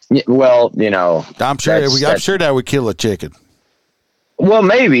 Yeah, well, I'm sure that would kill a chicken. Well,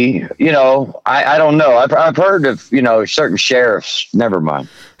 maybe, I don't know. I've heard of, certain sheriffs. Never mind.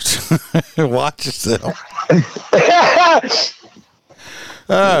 Watch yourself.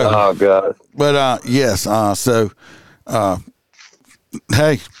 Oh, God. But, yes. So, hey,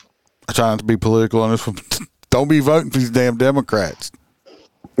 I try not to be political on this one. Don't be voting for these damn Democrats.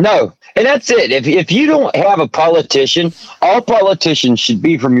 No. And that's it. If you don't have a politician, all politicians should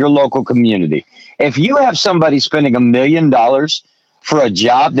be from your local community. If you have somebody spending $1 million for a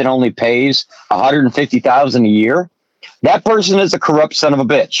job that only pays $150,000 a year, that person is a corrupt son of a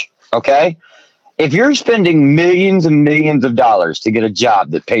bitch. Okay. If you're spending millions and millions of dollars to get a job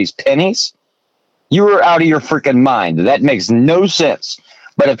that pays pennies, you are out of your freaking mind. That makes no sense.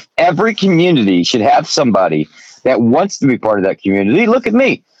 But if every community should have somebody that wants to be part of that community, look at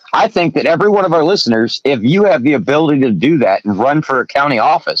me. I think that every one of our listeners, if you have the ability to do that and run for a county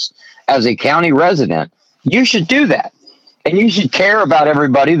office as a county resident, you should do that. And you should care about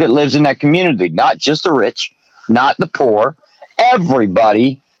everybody that lives in that community, not just the rich, not the poor,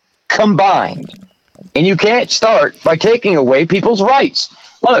 everybody combined. And you can't start by taking away people's rights.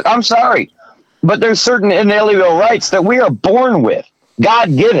 Look, I'm sorry, but there's certain inalienable rights that we are born with,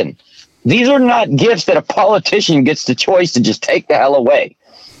 God-given. These are not gifts that a politician gets the choice to just take the hell away.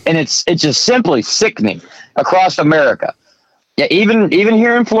 And it's just simply sickening across America. Yeah, even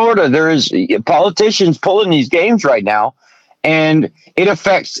here in Florida, there is politicians pulling these games right now. And it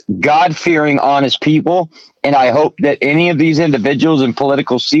affects God-fearing, honest people. And I hope that any of these individuals in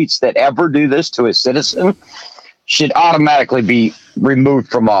political seats that ever do this to a citizen should automatically be removed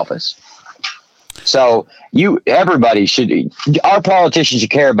from office. So everybody our politicians should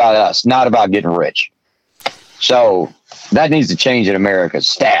care about us, not about getting rich. So that needs to change in America.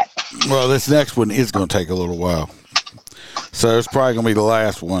 Stat. Well, this next one is going to take a little while. So it's probably going to be the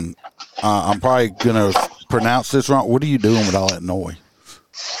last one. I'm probably going to pronounce this wrong. What are you doing with all that noise?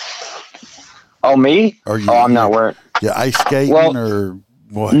 Oh, me? I'm not wearing. You ice skating or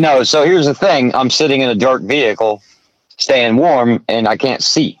what? No. So here's the thing. I'm sitting in a dark vehicle, staying warm, and I can't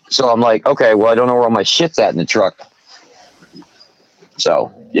see. So I'm like, okay, well, I don't know where all my shit's at in the truck.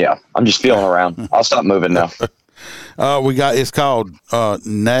 So, yeah, I'm just feeling around. I'll stop moving now. It's called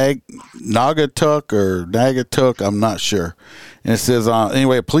Naugatuck. I'm not sure. And it says,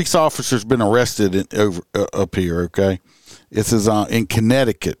 anyway, a police officer's been arrested up here, okay? It says in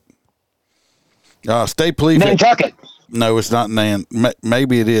Connecticut. State police. Nantucket. No, it's not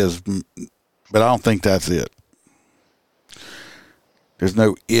maybe it is, but I don't think that's it. There's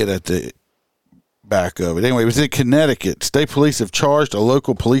no it at the back of it. Anyway, it was in Connecticut. State police have charged a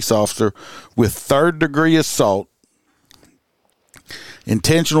local police officer with third-degree assault,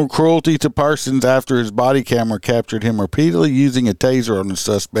 intentional cruelty to persons after his body camera captured him repeatedly using a taser on the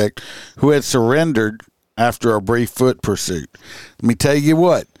suspect who had surrendered after a brief foot pursuit. Let me tell you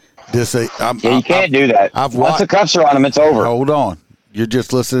what. You can't do that. Once the cuffs are on him, it's over. Hold on. You're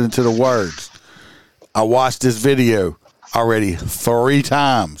just listening to the words. I watched this video already 3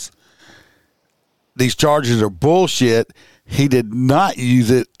 times. These charges are bullshit. He did not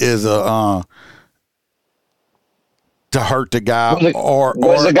use it as to hurt the guy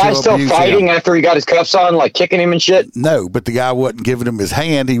was the guy to still abuse fighting him. after he got his cuffs on, like kicking him and shit? No, but the guy wasn't giving him his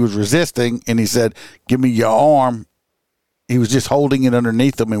hand. He was resisting, and he said, "Give me your arm." He was just holding it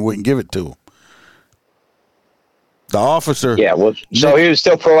underneath him and wouldn't give it to him. The officer... Yeah, well, so he was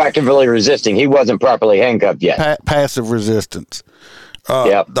still proactively resisting. He wasn't properly handcuffed yet. Passive resistance.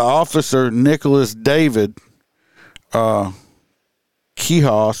 Yep. The officer, Nicholas David Kihos,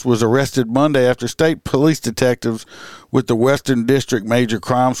 was arrested Monday after state police detectives with the Western District Major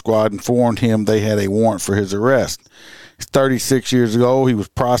Crime Squad informed him they had a warrant for his arrest. He's 36 years old. He was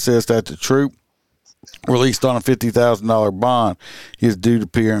processed at the troop, released on a $50,000 bond. He is due to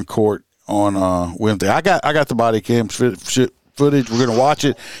appear in court on Wednesday. I got the body cam footage. We're going to watch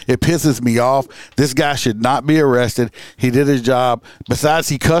it. It pisses me off. This guy should not be arrested. He did his job. Besides,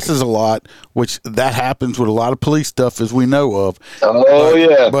 he cusses a lot, which that happens with a lot of police stuff, as we know of.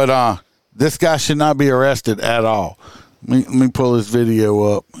 But this guy should not be arrested at all. Let me pull this video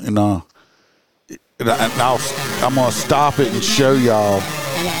up, and I'm going to stop it and show y'all.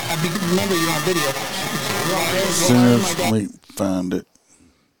 And I remember you're on video. As soon as let me find it.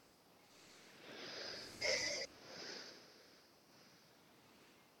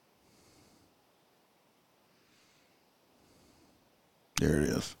 There it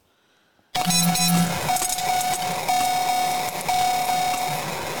is.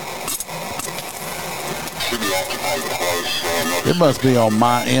 It must be on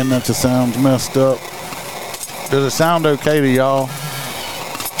my end that the sound's messed up. Does it sound okay to y'all?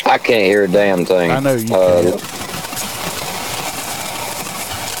 I can't hear a damn thing. I know you can't.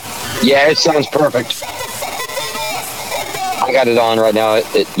 Yeah, it sounds perfect. I got it on right now.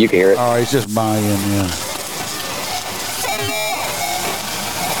 You can hear it. All right, it's just my end, yeah.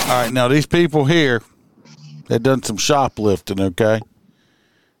 All right, now these people here, they've done some shoplifting, okay?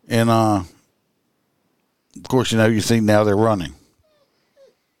 And, of course, you see now they're running.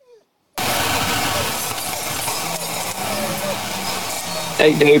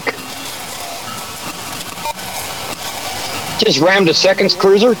 Hey, Duke. Just rammed a seconds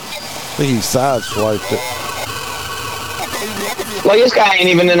cruiser? I think he sideswiped it. Well, this guy ain't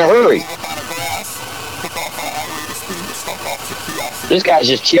even in a hurry. This guy's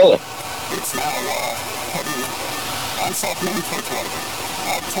just chilling. I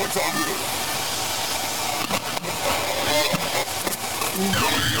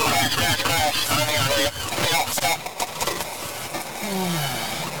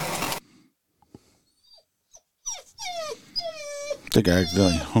think I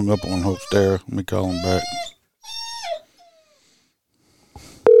accidentally hung up on Hostera. Let me call him back.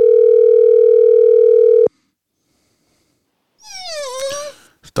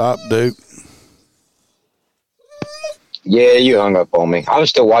 Stop, Duke. Yeah, you hung up on me. I was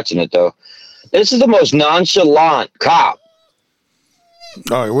still watching it, though. This is the most nonchalant cop.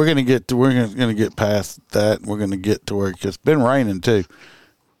 All right, we're gonna get past that. We're gonna get to where it's been raining too.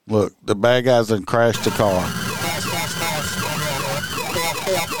 Look, the bad guys done crashed the car.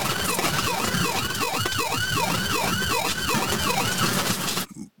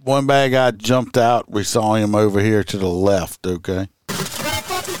 One bad guy jumped out. We saw him over here to the left. Okay.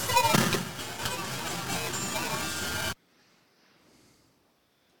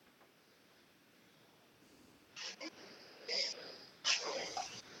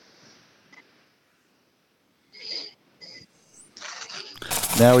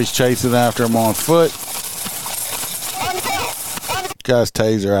 Now he's chasing after him on foot. Guy's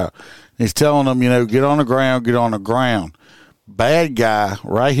taser out. He's telling him, get on the ground, get on the ground. Bad guy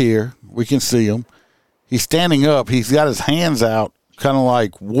right here. We can see him. He's standing up. He's got his hands out, kind of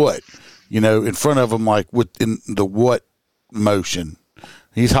like what? In front of him, like in the what motion.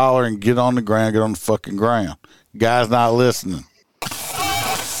 He's hollering, get on the ground, get on the fucking ground. Guy's not listening.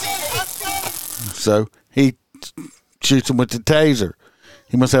 So he shoots him with the taser.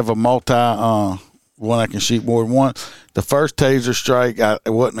 He must have a one that can shoot more than one. The first taser strike, it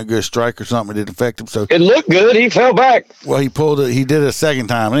wasn't a good strike or something. It didn't affect him. So it looked good. He fell back. Well, he pulled it. He did it a second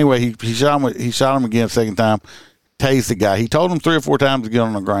time. Anyway, he shot him. He shot him again a second time. Tased the guy. He told him 3 or 4 times to get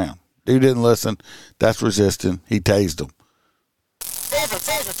on the ground. Dude didn't listen. That's resisting. He tased him.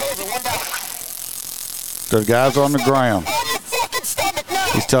 So the guy's on the ground.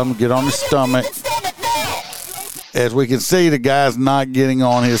 He's telling him to get on his stomach. As we can see, the guy's not getting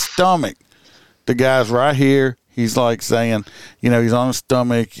on his stomach. The guy's right here. He's like saying, he's on his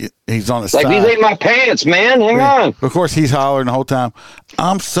stomach. He's on his side. Like, these ain't my pants, man. Hang on. Of course, he's hollering the whole time,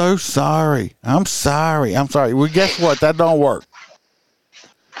 I'm so sorry. I'm sorry. I'm sorry. Well, guess what? That don't work.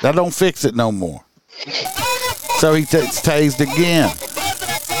 That don't fix it no more. So he tased again.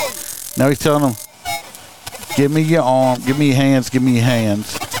 Now he's telling him, Give me your arm. Give me your hands. Give me your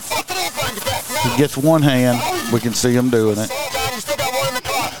hands. He gets one hand. We can see him doing it.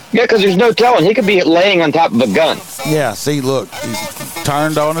 Yeah, because there's no telling. He could be laying on top of a gun. Yeah, see, look. He's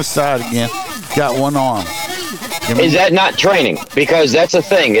turned on his side again. Got one arm. Is that not training? Because that's the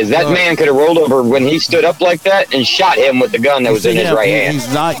thing. Is that man could have rolled over when he stood up like that and shot him with the gun that was in his right hand.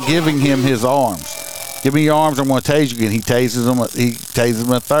 He's not giving him his arms. Give me your arms, I'm going to tase you again. He tases him. He tases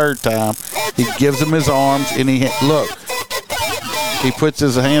him a third time. He gives him his arms, and look. He puts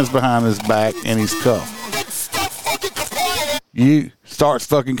his hands behind his back, and he's cuffed. You starts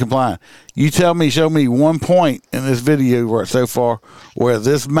fucking complying. You tell me, show me one point in this video so far where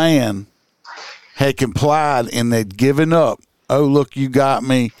this man had complied and they'd given up. Oh, look, you got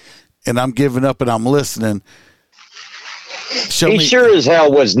me, and I'm giving up and I'm listening. He sure as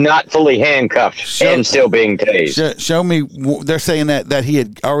hell was not fully handcuffed and still being tased. Show me. They're saying that he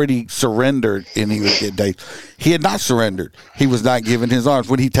had already surrendered and he would get tased. He had not surrendered. He was not giving his arms.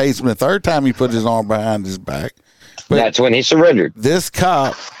 When he tased him the third time, he put his arm behind his back. But that's when he surrendered. This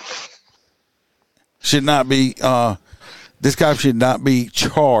cop should not be. This cop should not be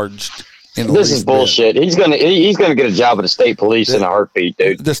charged. This is bullshit. He's gonna get a job at the state police in a heartbeat,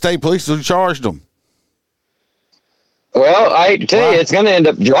 dude. The state police have charged him. Well, I hate to tell you, it's going to end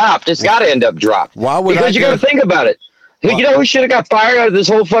up dropped. It's got to end up dropped. Why would because you got to think about it. You know who should have got fired out of this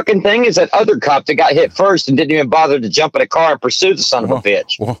whole fucking thing is that other cop that got hit first and didn't even bother to jump in a car and pursue the son of a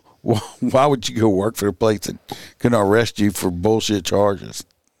bitch. Why would you go work for a place that can arrest you for bullshit charges?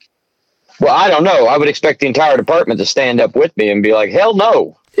 Well, I don't know. I would expect the entire department to stand up with me and be like, hell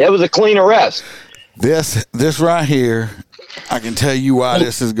no. It was a clean arrest. This right here, I can tell you why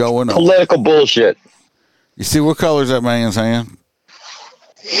this is going on. Political bullshit. You see what color is that man's hand?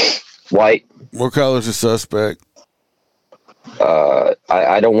 White. What color is the suspect?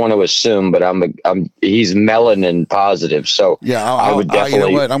 I don't want to assume, but he's melanin positive, so yeah, I would definitely. You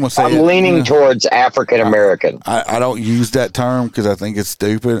know what? I'm gonna say I'm leaning towards African American. I don't use that term because I think it's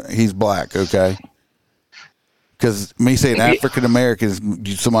stupid. He's black, okay? Because me saying African American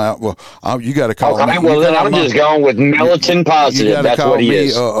is somebody. Well, you got to call me. Well, then I'm just going with melatonin positive. That's what he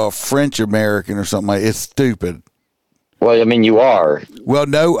is. A French American or something like. It's stupid. Well, I mean, you are. Well,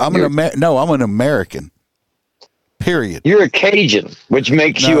 no, I'm an American. Period. You're a Cajun, which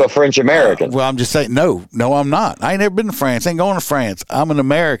makes you a French American. Well, I'm just saying, no, I'm not. I ain't never been to France. I ain't going to France. I'm an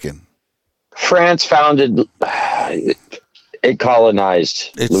American. France founded. It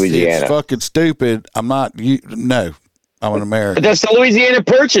colonized Louisiana. It's fucking stupid. I'm not. No, I'm an American. But that's the Louisiana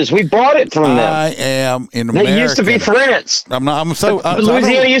Purchase. We bought it from them. I am an American. It used to be France. I'm not.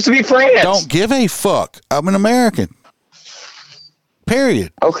 Louisiana used to be France. Don't give a fuck. I'm an American.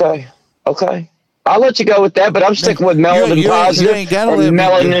 Period. Okay. I'll let you go with that, but I'm sticking with melanin positive or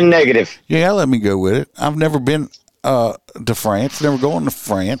melanin negative. Yeah, let me go with it. I've never been to France, never going to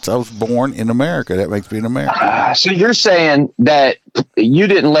France. I was born in America. That makes me an American. So you're saying that you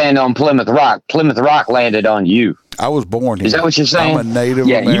didn't land on Plymouth Rock. Plymouth Rock landed on you. I was born here. Is that what you're saying? I'm a Native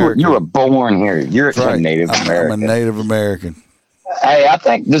American. Yeah, you were born here. You're a Native American. I'm a Native American. Hey, I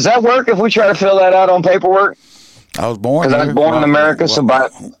think, does that work if we try to fill that out on paperwork? I was born because I was born in America, so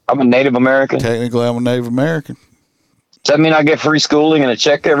I'm a Native American. Technically, I'm a Native American. Does that mean I get free schooling and a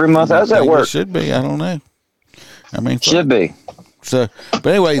check every month? How does that work? It should be. I don't know. I mean, should be. So, but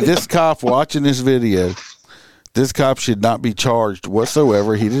anyway, this cop watching this video, this cop should not be charged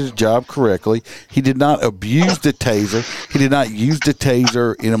whatsoever. He did his job correctly. He did not abuse the taser. He did not use the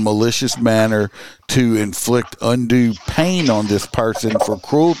taser in a malicious manner to inflict undue pain on this person for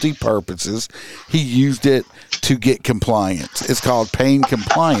cruelty purposes. He used it to get compliance. It's called pain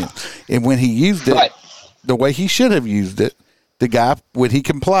compliance. And when he used it the way he should have used it, the guy, when he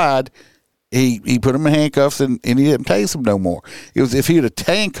complied, he put him in handcuffs and he didn't tase him no more. It was if he had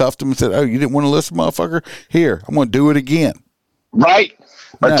handcuffed him and said, "Oh, you didn't want to listen, motherfucker? Here, I'm going to do it again." Right?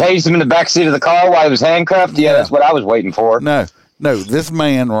 Or tased him in the back seat of the car while he was handcuffed? Yeah, that's what I was waiting for. No, this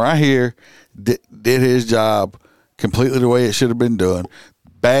man right here did his job completely the way it should have been done.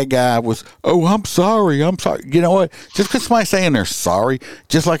 Bad guy was, "Oh, I'm sorry. You know what? Just because somebody's saying they're sorry,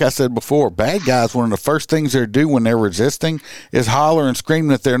 just like I said before, bad guys, one of the first things they do when they're resisting is holler and scream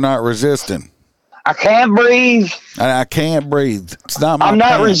that they're not resisting. I can't breathe. I can't breathe. It's not my I'm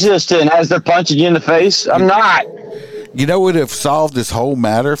not resisting as they're punching you in the face. I'm not. You know what would have solved this whole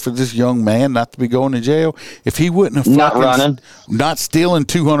matter for this young man not to be going to jail? If he wouldn't have not stealing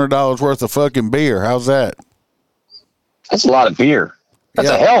 $200 worth of fucking beer. How's that? That's a lot of beer. That's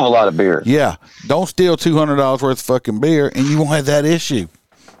a hell of a lot of beer. Yeah. Don't steal $200 worth of fucking beer and you won't have that issue.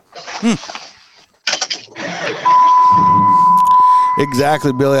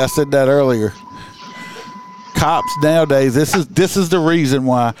 Exactly, Billy. I said that earlier. cops nowadays, this is the reason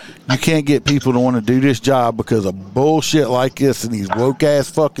why you can't get people to want to do this job, because of bullshit like this in these woke ass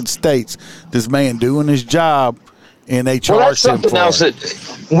fucking states. This man doing his job, and they charge that's him something for else it.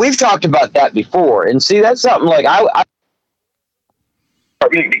 that we've talked about that before. And see, that's something like I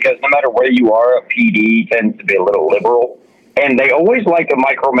because no matter where you are, a PD tends to be a little liberal, and they always like to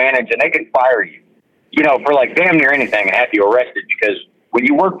micromanage, and they can fire you, for like damn near anything and have you arrested, because when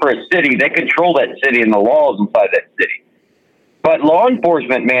you work for a city, they control that city and the laws inside that city. But law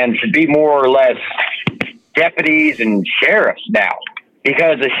enforcement, man, should be more or less deputies and sheriffs now,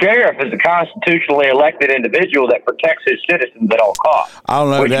 because the sheriff is a constitutionally elected individual that protects his citizens at all costs,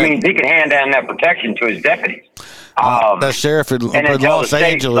 which means he can hand down that protection to his deputies. That sheriff in Los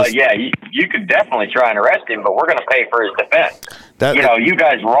Angeles. You could definitely try and arrest him, but we're going to pay for his defense. You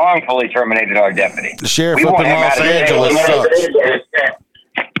guys wrongfully terminated our deputy. The sheriff up in Los Angeles sucks.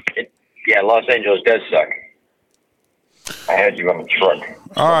 Yeah, Los Angeles does suck. I had you on the truck.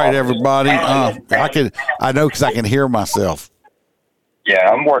 All right, everybody. I know because I can hear myself.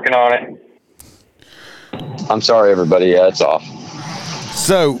 Yeah, I'm working on it. I'm sorry, everybody. Yeah, it's off.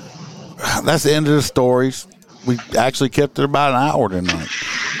 So that's the end of the stories. We actually kept it about an hour tonight.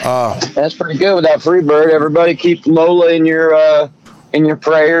 That's pretty good with that Freebird. Everybody keep Lola in your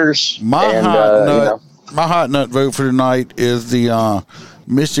prayers. My hot nut vote for tonight is the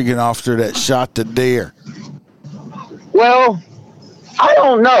Michigan officer that shot the deer. Well, I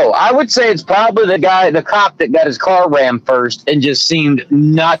don't know. I would say it's probably the cop that got his car rammed first and just seemed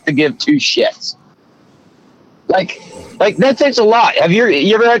not to give two shits. Like that takes a lot. Have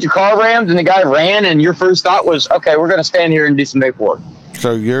you ever had your car rammed and the guy ran and your first thought was, okay, we're going to stand here and do some paperwork?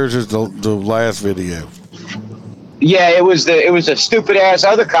 So yours is the last video. Yeah, it was a stupid ass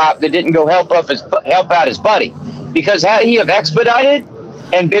other cop that didn't go help out his buddy, because had he have expedited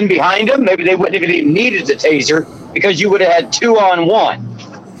and been behind him, maybe they wouldn't have even needed the taser, because you would have had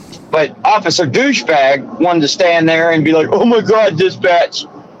 2-on-1. But Officer Douchebag wanted to stand there and be like, oh my God, dispatch,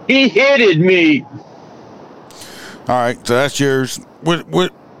 he hitted me. All right, so that's yours. What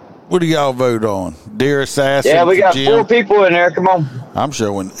do y'all vote on? Deer assassin? Yeah, we got 4 people in there. Come on. I'm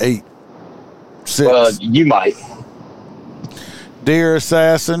showing 8. 6. Well, you might. Deer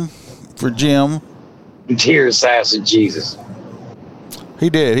assassin for Jim. Deer assassin, Jesus. He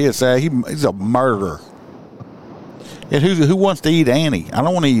did. He's a murderer. And who wants to eat Annie? I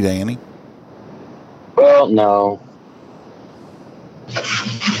don't want to eat Annie. Well, no.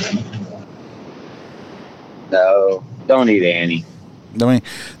 No, don't eat Annie. I mean,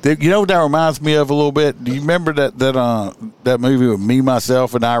 you know what that reminds me of a little bit? Do you remember that movie with Me,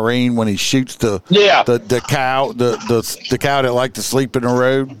 Myself, and Irene when he shoots the cow the cow that liked to sleep in the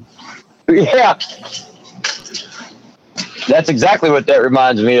road? Yeah, that's exactly what that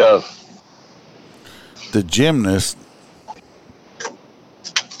reminds me of. The gymnast.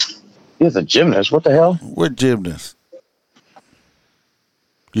 He's a gymnast. What the hell? What gymnast?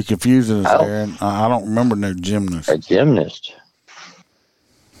 You're confusing us, Aaron. I don't remember no gymnast. A gymnast.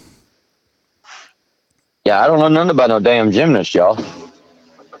 Yeah, I don't know nothing about no damn gymnast, y'all.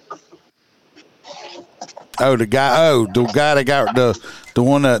 Oh, the guy that got the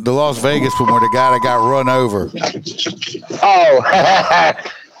one that the Las Vegas one where the guy that got run over. Oh,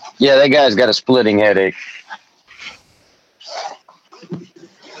 yeah, that guy's got a splitting headache.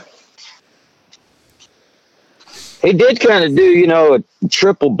 He did kind of do, a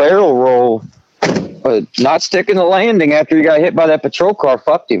triple barrel roll, but not sticking the landing after he got hit by that patrol car.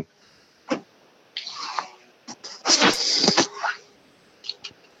 Fucked him.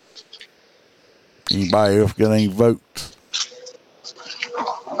 Anybody else got any votes?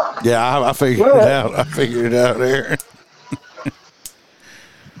 Yeah, I figured it out. I figured it out there.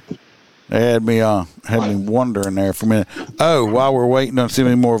 They had me wondering there for a minute. Oh, while we're waiting to see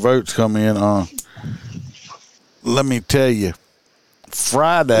any more votes come in, let me tell you,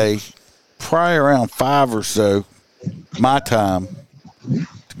 Friday, probably around 5 or so, my time,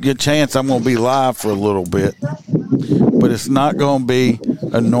 good chance I'm going to be live for a little bit, but it's not going to be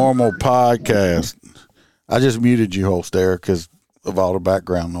a normal podcast. I just muted you, Holst, there because of all the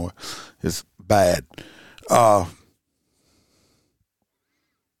background noise. It's bad. I'm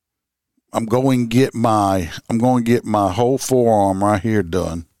going to get my whole forearm right here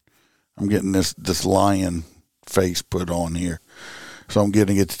done. I'm getting this lion face put on here, so I'm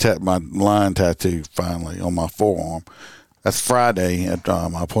getting my lion tattoo finally on my forearm. That's Friday. At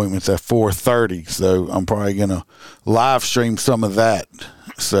my appointment's at 4:30, so I'm probably gonna live stream some of that.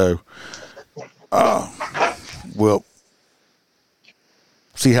 So, we'll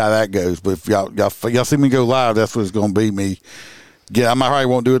see how that goes. But if y'all see me go live, that's what it's gonna be. I probably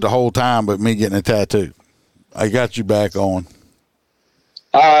won't do it the whole time, but me getting a tattoo. I got you back on.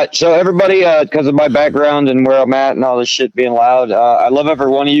 So everybody, because of my background and where I'm at and all this shit being loud, I love every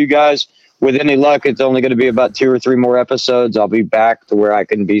one of you guys. With any luck, it's only going to be about 2 or 3 more episodes. I'll be back to where I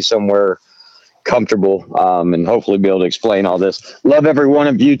can be somewhere comfortable and hopefully be able to explain all this. Love every one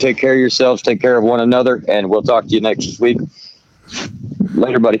of you. Take care of yourselves. Take care of one another. And we'll talk to you next week.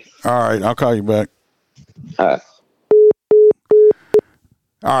 Later, buddy. All right. I'll call you back. All right.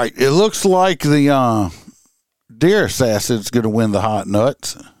 All right. It looks like the deer assassin's going to win the hot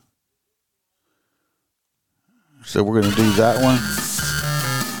nuts. So we're going to do that one.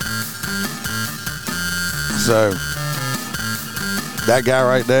 So that guy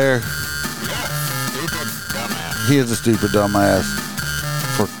right there, he is a stupid dumbass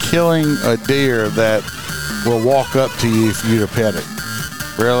for killing a deer that will walk up to you if you to pet it.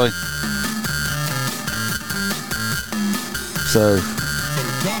 Really? So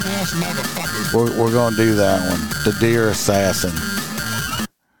we're going to do that one. The deer assassin.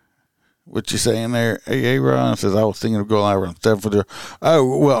 What you saying there? Hey, Ron says, I was thinking of going around 7 for the.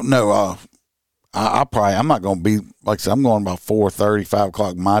 Oh, well, no. I'm not going to be, like I said, I'm going about 4:30, 5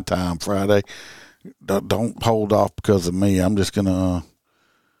 o'clock my time Friday. Don't hold off because of me. I'm just going to,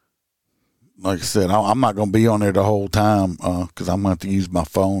 like I said, I'm not going to be on there the whole time because I'm going to have to use my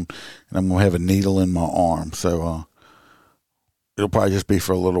phone and I'm going to have a needle in my arm. So it'll probably just be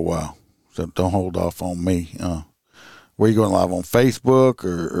for a little while. So don't hold off on me. Where you going live on Facebook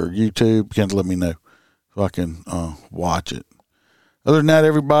or YouTube? You can let me know so I can watch it. Other than that,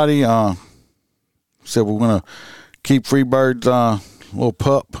 everybody, said we're going to keep Freebird's little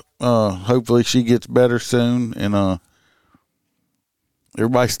pup. Hopefully she gets better soon. And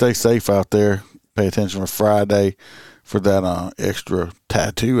everybody stay safe out there. Pay attention for Friday for that extra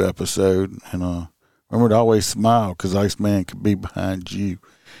tattoo episode. And remember to always smile because Iceman could be behind you.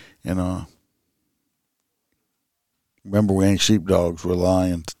 And remember, we ain't sheepdogs, we're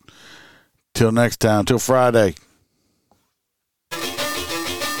lions. Till next time, till Friday.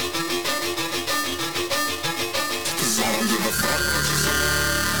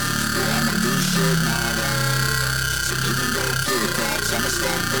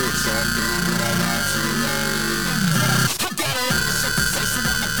 I'm a